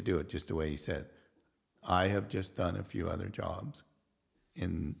way to do it, just the way he said. I have just done a few other jobs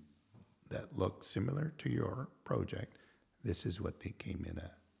that look similar to your project. This is what they came in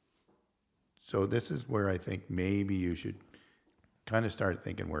at. So this is where I think maybe you should kind of start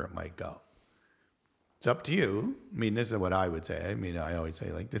thinking where it might go. It's up to you. I mean, this is what I would say. I mean, I always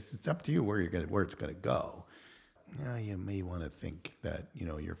say like this. It's up to you where it's going to go. Yeah, you may want to think that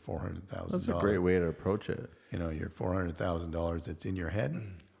your $400,000. That's a great way to approach it. Your $400,000 that's in your head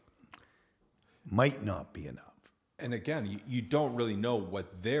might not be enough. And again, you don't really know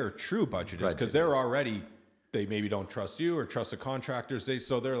what their true budget is because they maybe don't trust you or trust the contractors.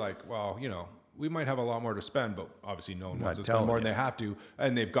 So they're like, well, we might have a lot more to spend, but obviously no one wants to spend more than they have to.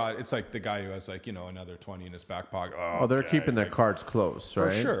 And it's like the guy who has like, another 20 in his back pocket. Oh, they're keeping their cards close,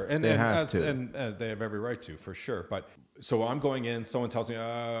 right? For sure. And they have every right to, for sure. But so I'm going in, someone tells me,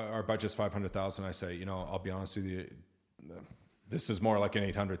 our budget's $500,000. I say, I'll be honest with you, this is more like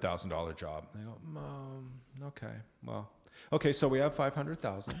an $800,000 job. They go, okay, well, okay, so we have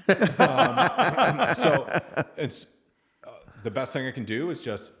 $500,000. The best thing I can do is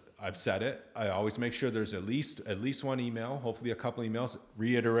just, I've said it. I always make sure there's at least one email, hopefully a couple emails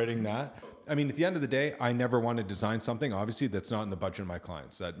reiterating that. I mean, at the end of the day, I never want to design something, obviously, that's not in the budget of my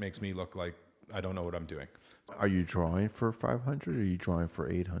clients. That makes me look like I don't know what I'm doing. Are you drawing for 500 or are you drawing for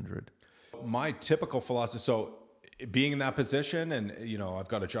 800? My typical philosophy, so being in that position, and I've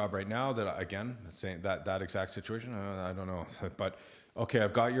got a job right now that, again, saying that exact situation, I don't know, but okay,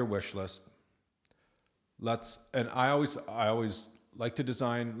 I've got your wish list. I always like to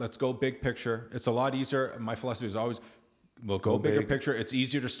design. Let's go big picture. It's a lot easier. My philosophy is always, we'll go bigger picture. It's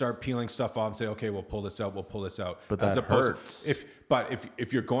easier to start peeling stuff off and say, okay, we'll pull this out. But that hurts. If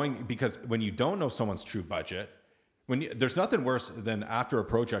you're going, because when you don't know someone's true budget, there's nothing worse than after a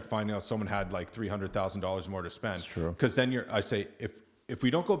project finding out someone had like $300,000 more to spend. That's true. Because then I say, if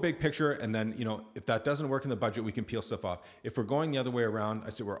we don't go big picture, and then if that doesn't work in the budget, we can peel stuff off. If we're going the other way around, I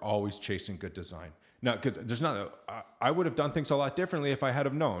say we're always chasing good design. Now, because I would have done things a lot differently if I had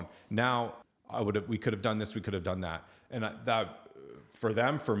have known. Now we could have done this, we could have done that, and that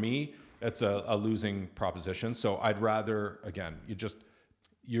for me, it's a losing proposition. So I'd rather, again,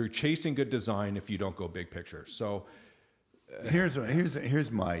 you're chasing good design if you don't go big picture. So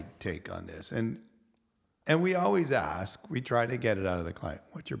here's my take on this, and we always ask, we try to get it out of the client.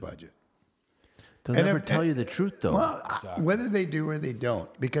 What's your budget? They'll never tell you the truth, though. Well, exactly. Whether they do or they don't,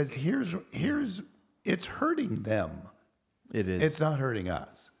 because here's it's hurting them. It is. It's not hurting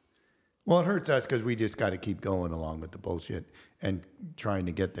us. Well, it hurts us because we just got to keep going along with the bullshit and trying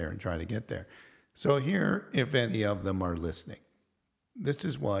to get there. So here, if any of them are listening, this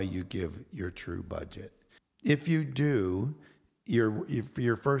is why you give your true budget. If you do,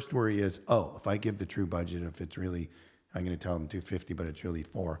 your first worry is, if I give the true budget, if it's really, I'm going to tell them 250, but it's really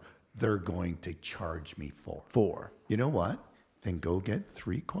 4, they're going to charge me 4. You know what? Then go get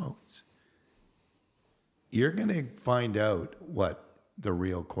 3 quotes. You're going to find out what the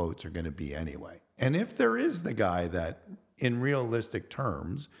real quotes are going to be anyway. And if there is the guy that, in realistic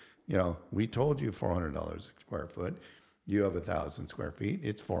terms, we told you $400 a square foot, you have 1,000 square feet,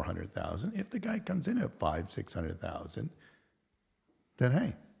 it's 400,000. If the guy comes in at 500,000-600,000, then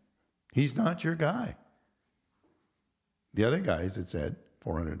hey, he's not your guy. The other guys that said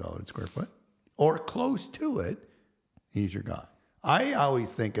 $400 square foot or close to it, he's your guy. I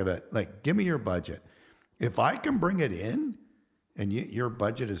always think of it like, give me your budget. If I can bring it in and your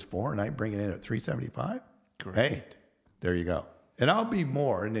budget is 4 and I bring it in at 375, great. Hey, there you go. And I'll be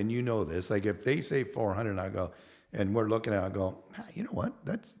more. And then this, like if they say 400 and I go, and we're looking at it, I go, you know what?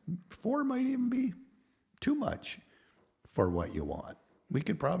 That's 4 might even be too much for what you want. We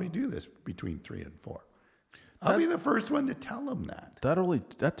could probably do this between 3 and 4. I'll be the first one to tell them that.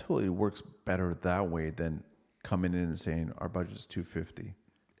 That totally works better that way than coming in and saying our budget's 250,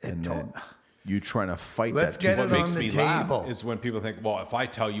 and then you trying to fight Let's that. Get what it makes on the me table. laugh is when people think, well, if I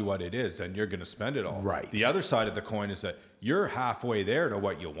tell you what it is, then you're going to spend it all. Right. The other side of the coin is that you're halfway there to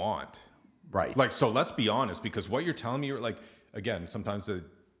what you want. Right. Like, so let's be honest, because what you're telling me, like, again, sometimes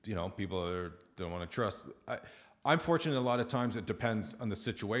people don't want to trust. I'm fortunate a lot of times it depends on the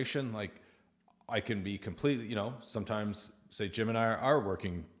situation. Like, I can be completely, sometimes say Jim and I are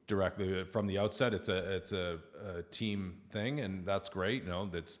working directly from the outset. It's a team thing, and that's great.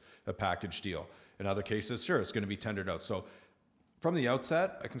 That's a package deal. In other cases, sure, it's going to be tendered out. So from the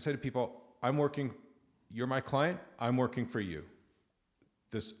outset, I can say to people, you're my client, I'm working for you.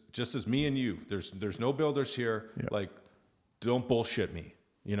 This just as me and you. There's no builders here. Yeah. Like, don't bullshit me.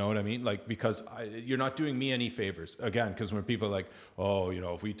 You know what I mean? Like, because you're not doing me any favors. Again, because when people are like,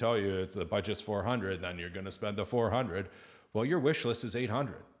 if we tell you the budget's 400, then you're going to spend the 400. Well, your wish list is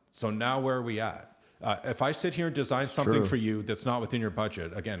 800. So now where are we at? If I sit here and design something for you that's not within your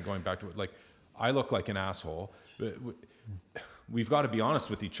budget, again, going back to it, like, I look like an asshole. We've got to be honest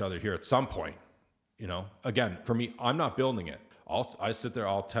with each other here at some point. Again, for me, I'm not building it. I sit there,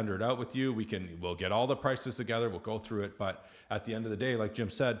 I'll tender it out with you. We'll get all the prices together. We'll go through it. But at the end of the day, like Jim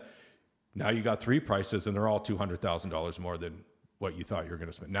said, now you got 3 prices and they're all $200,000 more than what you thought you were going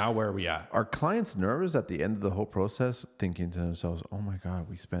to spend. Now, where are we at? Are clients nervous at the end of the whole process, thinking to themselves, "Oh my God,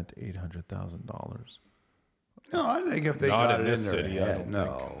 we spent $800,000"? No, I think if they Not got in it in this their city, I head,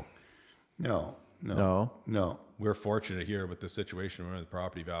 don't No. We're fortunate here with the situation, we're in the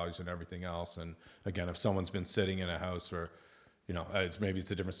property values and everything else. And again, if someone's been sitting in a house for, maybe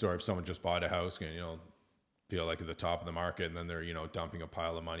it's a different story. If someone just bought a house and, feel like at the top of the market and then they're, dumping a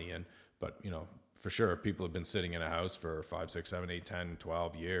pile of money in. But, for sure, if people have been sitting in a house for 5, 6, 7, 8, 10,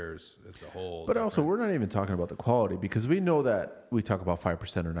 12 years, it's a whole. But also, we're not even talking about the quality, because we know that we talk about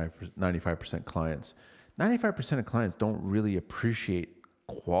 5% or 95% clients. 95% of clients don't really appreciate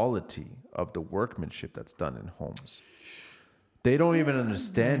quality of the workmanship that's done in homes. They don't even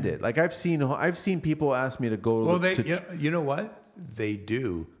understand it. Like I've seen people ask me to go. Well, you know what? They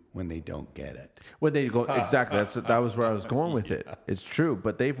do when they don't get it. When they go, exactly. That was where I was going with it. It's true.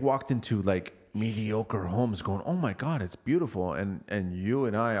 But they've walked into like mediocre homes going, "Oh my God, it's beautiful." And you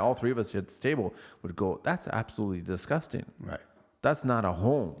and I, all 3 of us here at this table would go, "That's absolutely disgusting." Right. That's not a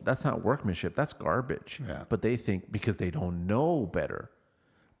home. That's not workmanship. That's garbage. Yeah. But they think, because they don't know better.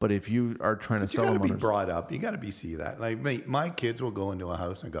 But if you are trying to sell them, you got to be brought up. You got to see that. Like my kids will go into a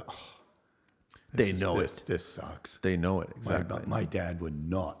house and go, "Oh, they know it. This sucks." They know it exactly. My dad would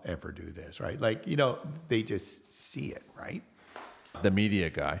not ever do this, right? Like they just see it, right? The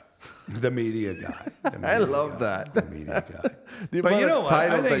media guy. The media guy. I love that. The media guy. But you know what?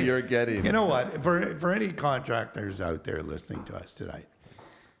 Titles that you're getting. You know what? For any contractors out there listening to us tonight,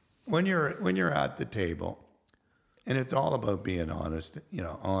 when you're at the table, and it's all about being honest,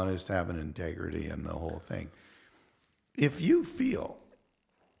 honest, having integrity, and the whole thing. If you feel,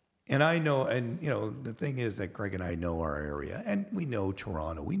 and I know, and the thing is that Craig and I know our area, and we know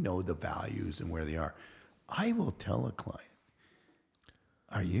Toronto, we know the values and where they are. I will tell a client,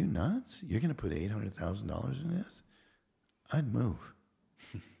 "Are you nuts? You're going to put $800,000 in this?" I'd move.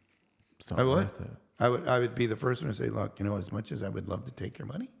 I would. I would be the first one to say, "Look, as much as I would love to take your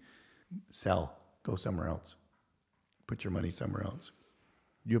money, sell, go somewhere else. Put your money somewhere else."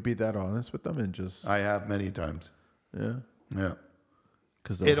 You'll be that honest with them and just. I have many times. Yeah. Yeah.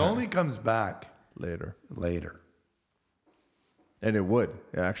 Because it only comes back later. And it would.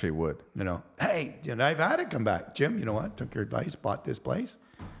 It actually would. Hey, I've had it come back. "Jim, you know what? Took your advice, bought this place.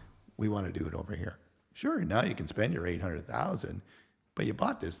 We want to do it over here." Sure, now you can spend your $800,000, but you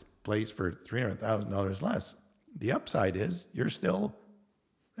bought this place for $300,000 less. The upside is you're still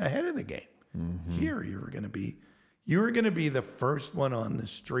ahead of the game. Mm-hmm. Here, you were going to be the first one on the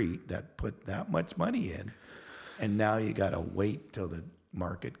street that put that much money in, and now you got to wait till the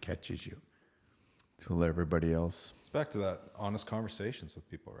market catches you. Till everybody else. It's back to that honest conversations with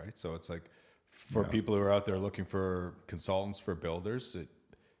people, right? So it's like for people who are out there looking for consultants for builders,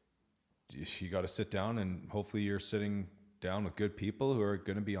 you got to sit down, and hopefully you're sitting down with good people who are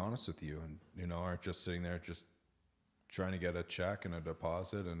going to be honest with you, and aren't just sitting there just trying to get a check and a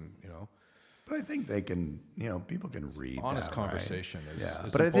deposit, and But I think they can, people can read honest that, conversation right? is Yeah.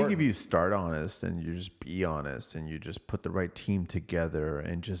 is But I think if important. you start honest and you just be honest and you just put the right team together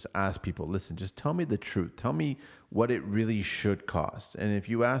and just ask people, "Listen, just tell me the truth. Tell me what it really should cost." And if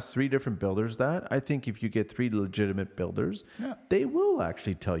you ask 3 different builders that, I think if you get 3 legitimate builders, they will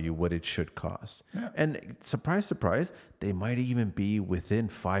actually tell you what it should cost. Yeah. And surprise, surprise, they might even be within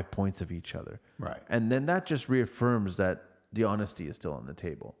 5 points of each other. Right. And then that just reaffirms that the honesty is still on the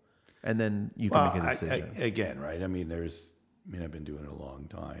table. And then you can make a decision. Again, right? I've been doing it a long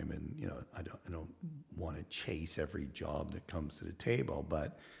time, and I don't want to chase every job that comes to the table,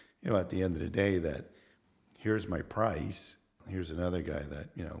 but at the end of the day, that here's my price. Here's another guy that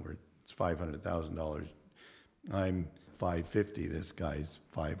it's $500,000. I'm $550. This guy's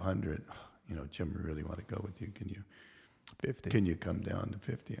 $500. Jim, we really want to go with you. Can you 50? Can you come down to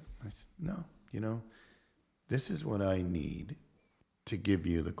 50? I said, no. This is what I need to give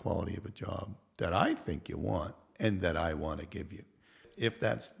you the quality of a job that I think you want and that I want to give you. If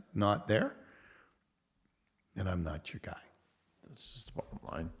that's not there, then I'm not your guy. That's just the bottom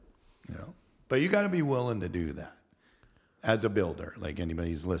line. But you got to be willing to do that as a builder, like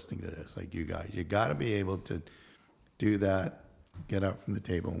anybody who's listening to this, like you guys. You got to be able to do that, get up from the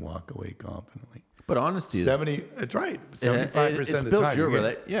table and walk away confidently. But honesty is 70. That's right. 75% of the time.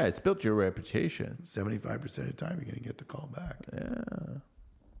 It's built your reputation. 75% of the time, you're going to get the call back. Yeah.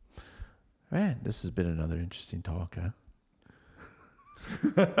 Man, this has been another interesting talk, huh?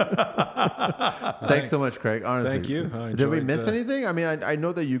 Thanks so much, Craig. Honestly, Thank you. Did we miss anything? I mean, I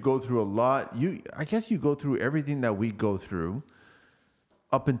know that you go through a lot. I guess you go through everything that we go through,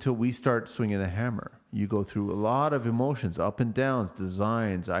 up until we start swinging the hammer. You go through a lot of emotions, up and downs,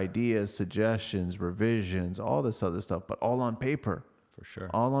 designs, ideas, suggestions, revisions, all this other stuff, but all on paper. For sure.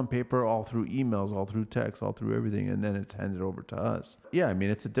 All on paper, all through emails, all through text, all through everything, and then it's handed over to us. Yeah, I mean,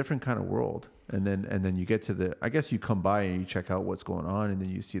 it's a different kind of world. And then you get to I guess you come by and you check out what's going on, and then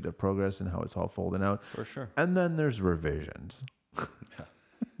you see the progress and how it's all folding out. For sure. And then there's revisions.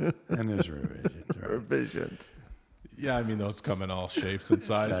 And there's revisions. Right? Revisions. Yeah, I mean, those come in all shapes and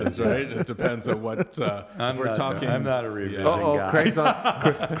sizes, right? It depends on what we're talking. I'm not a revision Oh, guy.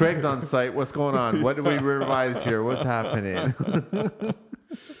 Craig's on site. What's going on? What did we revise here? What's happening?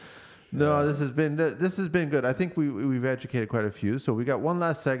 No, this has been good. I think we've educated quite a few. So we got one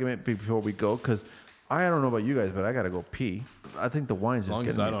last segment before we go, because I don't know about you guys, but I got to go pee. I think the wine's just As long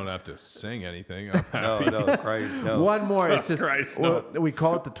getting as I me. don't have to sing anything, I'm happy. No, Christ, no. One more. It's just Christ, no. we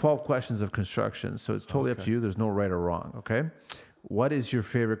call it the 12 questions of construction. So it's totally up to you. There's no right or wrong. Okay. What is your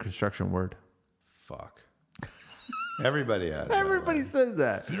favorite construction word? Fuck. Everybody has. that Everybody one. says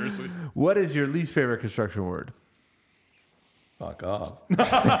that. Seriously? What is your least favorite construction word? Fuck off.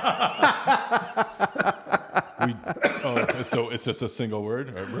 It's just a single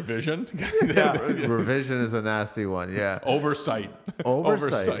word. Revision. Revision is a nasty one. Yeah. Oversight.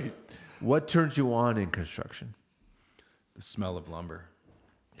 Oversight. What turns you on in construction? The smell of lumber.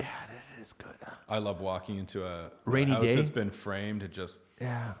 Yeah, that is good. I love walking into a Rainy house day? that's been framed. It just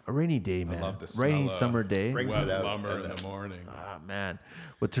Yeah, a rainy day, man. love the Rainy smell of summer day. Brings wet it out. lumber in the morning. Ah, man.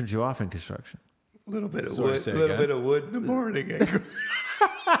 What turns you off in construction? A little bit of Sorry, wood. say A little again? bit of wood in the morning.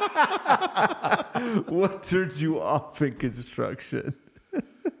 What turns you off in construction?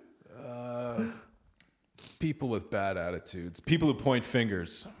 People with bad attitudes. People who point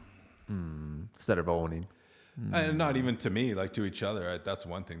fingers. Instead of owning. And not even to me, like to each other. That's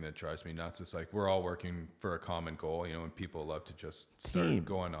one thing that drives me nuts. It's like we're all working for a common goal, and people love to just start Team.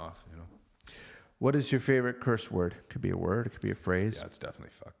 going off, What is your favorite curse word? Could be a word. It could be a phrase. Yeah, it's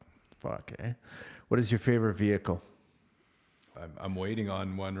definitely fuck. Fuck, eh? What is your favorite vehicle? I'm waiting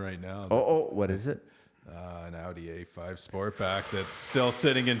on one right now. Oh, what is it? An Audi A5 Sportback that's still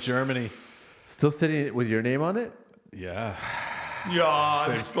sitting in Germany. Still sitting with your name on it? Yeah.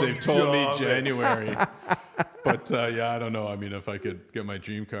 Yeah, They've told me January. But I don't know. I mean, if I could get my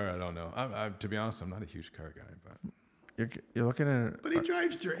dream car, I don't know. To be honest, I'm not a huge car guy, but You're looking at it. But he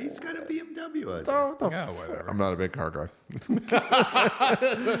drives. He's got a BMW. I think. yeah, whatever. I'm not a big car guy.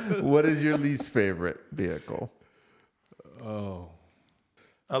 What is your least favorite vehicle? Oh.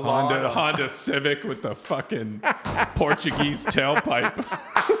 A lot of- Honda Civic with the fucking Portuguese tailpipe.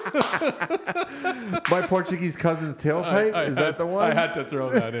 My Portuguese cousin's tailpipe? Is that the one? I had to throw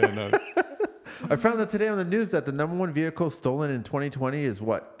that in. I found that today on the news that the number one vehicle stolen in 2020 is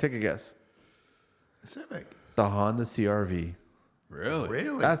what? Take a guess. Civic. The Honda CR-V. Really?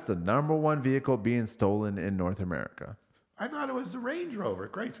 Really? That's the number one vehicle being stolen in North America. I thought it was the Range Rover.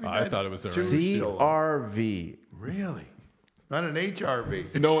 Christ, we've I had thought it was the two Range stolen. CR-V. Really? Not an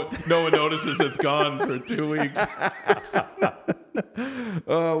HRV. No one notices it's gone for 2 weeks.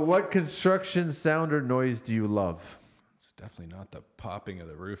 What construction sound or noise do you love? It's definitely not the popping of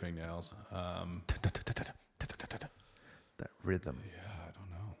the roofing nails. That rhythm. Yeah, I don't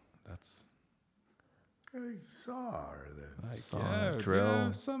know. That's I saw her then. like Saw,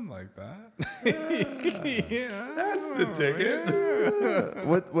 drill. something like that. That's the ticket.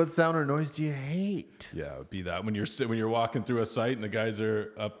 What sound or noise do you hate? Yeah, it would be that when you're walking through a site and the guys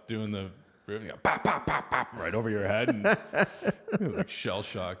are up doing the roofing, you go, pop, pop, pop, pop, right over your head, and you're like shell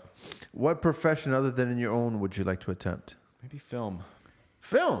shocked. What profession other than in your own would you like to attempt? Maybe film.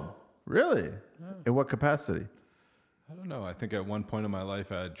 Film? Really? In what capacity? I don't know. I think at one point in my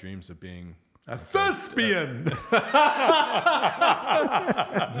life I had dreams of being A thespian.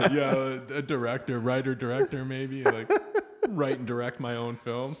 a director, writer-director, maybe like write and direct my own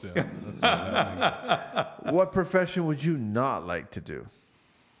films. Yeah, that's not happening. What profession would you not like to do?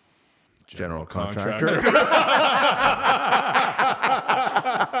 General contractor.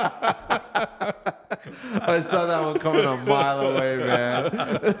 I saw that one coming a mile away, man.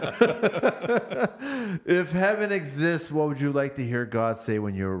 If heaven exists, what would you like to hear God say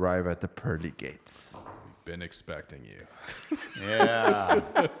when you arrive at the pearly gates? Been expecting you. Yeah.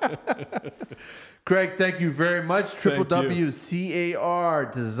 Craig, thank you very much. Thank you.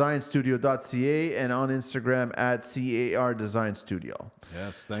 www.cardesignstudio.ca and on Instagram at CAR Design Studio.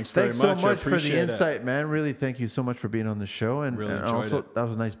 Yes, thanks very Thanks much. so much I for the appreciate it. insight, man. Really, thank you so much for being on the show. And, Really and enjoyed also, it. that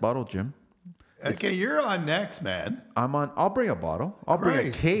was a nice bottle, Jim. Okay, you're on next, man. I'll bring a bottle. I'll bring a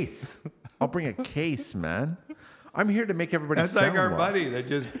Great. case. I'll bring a case, man. I'm here to make everybody That's sound like our well. buddy that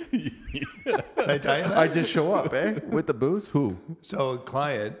just. Did I tell you that? I just show up, eh? With the booze? Who? So a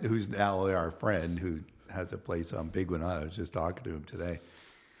client who's now our friend who has a place on Bigwin Island, I was just talking to him today.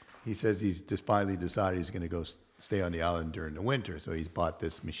 He says he's just finally decided he's going to go stay on the island during the winter. So he's bought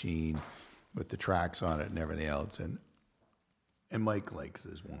this machine with the tracks on it and everything else. And Mike likes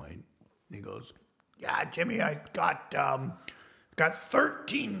his wine. And he goes, "Yeah, Jimmy, I got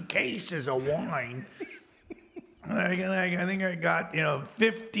 13 cases of wine. I think I got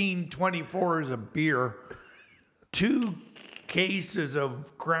 15 24s of beer, 2 cases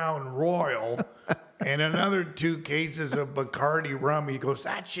of Crown Royal, and another 2 cases of Bacardi rum." He goes,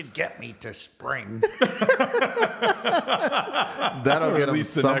 "That should get me to spring." That'll Or get at him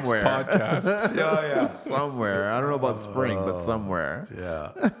least the somewhere. next podcast. Yeah. Somewhere. I don't know about spring, but somewhere.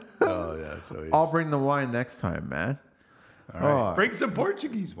 Yeah. Oh, yeah. So he's, I'll bring the wine next time, man. all right. Oh. Bring some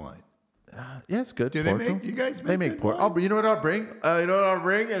Portuguese wine. Yeah, it's good. Do they Porto. make? You guys make? They make good Porto. wine? You know what I'll bring?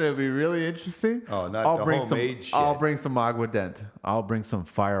 And it'll be really interesting. Oh, not I'll the bring homemade shit. I'll bring some aguardente. I'll bring some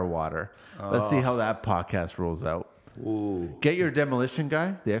fire water. Let's see how that podcast rolls out. Ooh. Get your demolition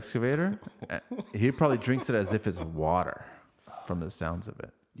guy, the excavator. He probably drinks it as if it's water, from the sounds of it.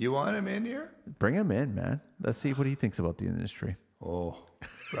 You want him in here? Bring him in, man. Let's see what he thinks about the industry. Oh,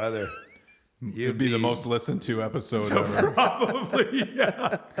 brother. It'd be the most listened to episode ever. Probably,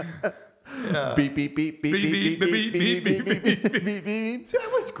 yeah. Beep beep beep beep beep beep beep beep beep beep beep beep. See,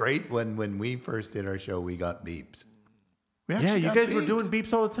 that was great when we first did our show. We got beeps. We Yeah, actually you got guys were beeps. doing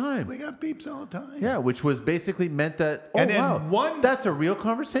beeps all the time. We got beeps all the time. Yeah, which was basically meant that, oh, And then wow, that's a real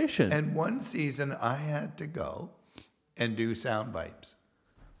conversation. And one season, I had to go and do sound bites.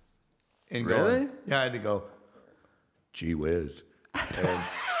 And Really? Yeah, I had to go, gee whiz. And,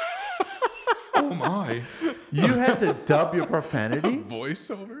 oh, my. You had to dub your profanity?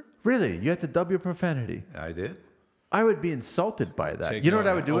 Voiceover? Really? You had to dub your profanity? I did. I would be insulted by that. Take You know what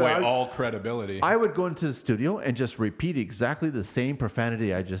I would do? Away I all credibility. would go into the studio and just repeat exactly the same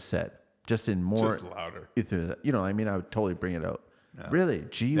profanity I just said, just in more. Just louder. You know, I mean, I would totally bring it out. Really?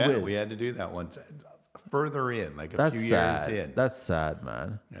 Gee Yeah, whiz. we had to do that once. Further in, like a That's few sad. years in. That's sad,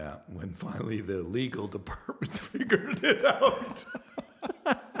 man. Yeah, when finally the legal department figured it out.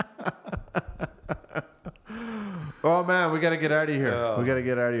 Oh man, we got to get out of here. We got to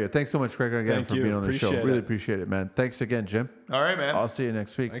get out of here. Thanks so much, Craig, again Thank for you. being on the show. Appreciate Really it. appreciate it, man. Thanks again, Jim. All right, man. I'll see you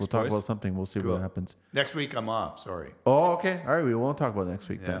next week. Thanks, We'll talk boys. about something. We'll see Cool. what happens. Next week I'm off. Sorry. Oh, okay. All right, we won't talk about next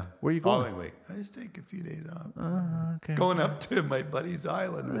week then. Where are you going? Following week. I just take a few days off. Okay. Going up to my buddy's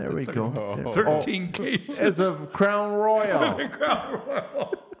island. With There the we go. 13 cases. It's a Crown Royal. Crown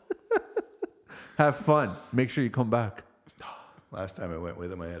Royal. Have fun. Make sure you come back. Last time I went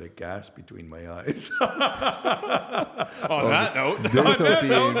with him, I had a gas between my eyes. On that note. This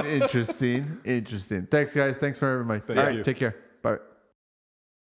will be interesting. Interesting. Thanks, guys. Thanks for everybody. All right, you. take care.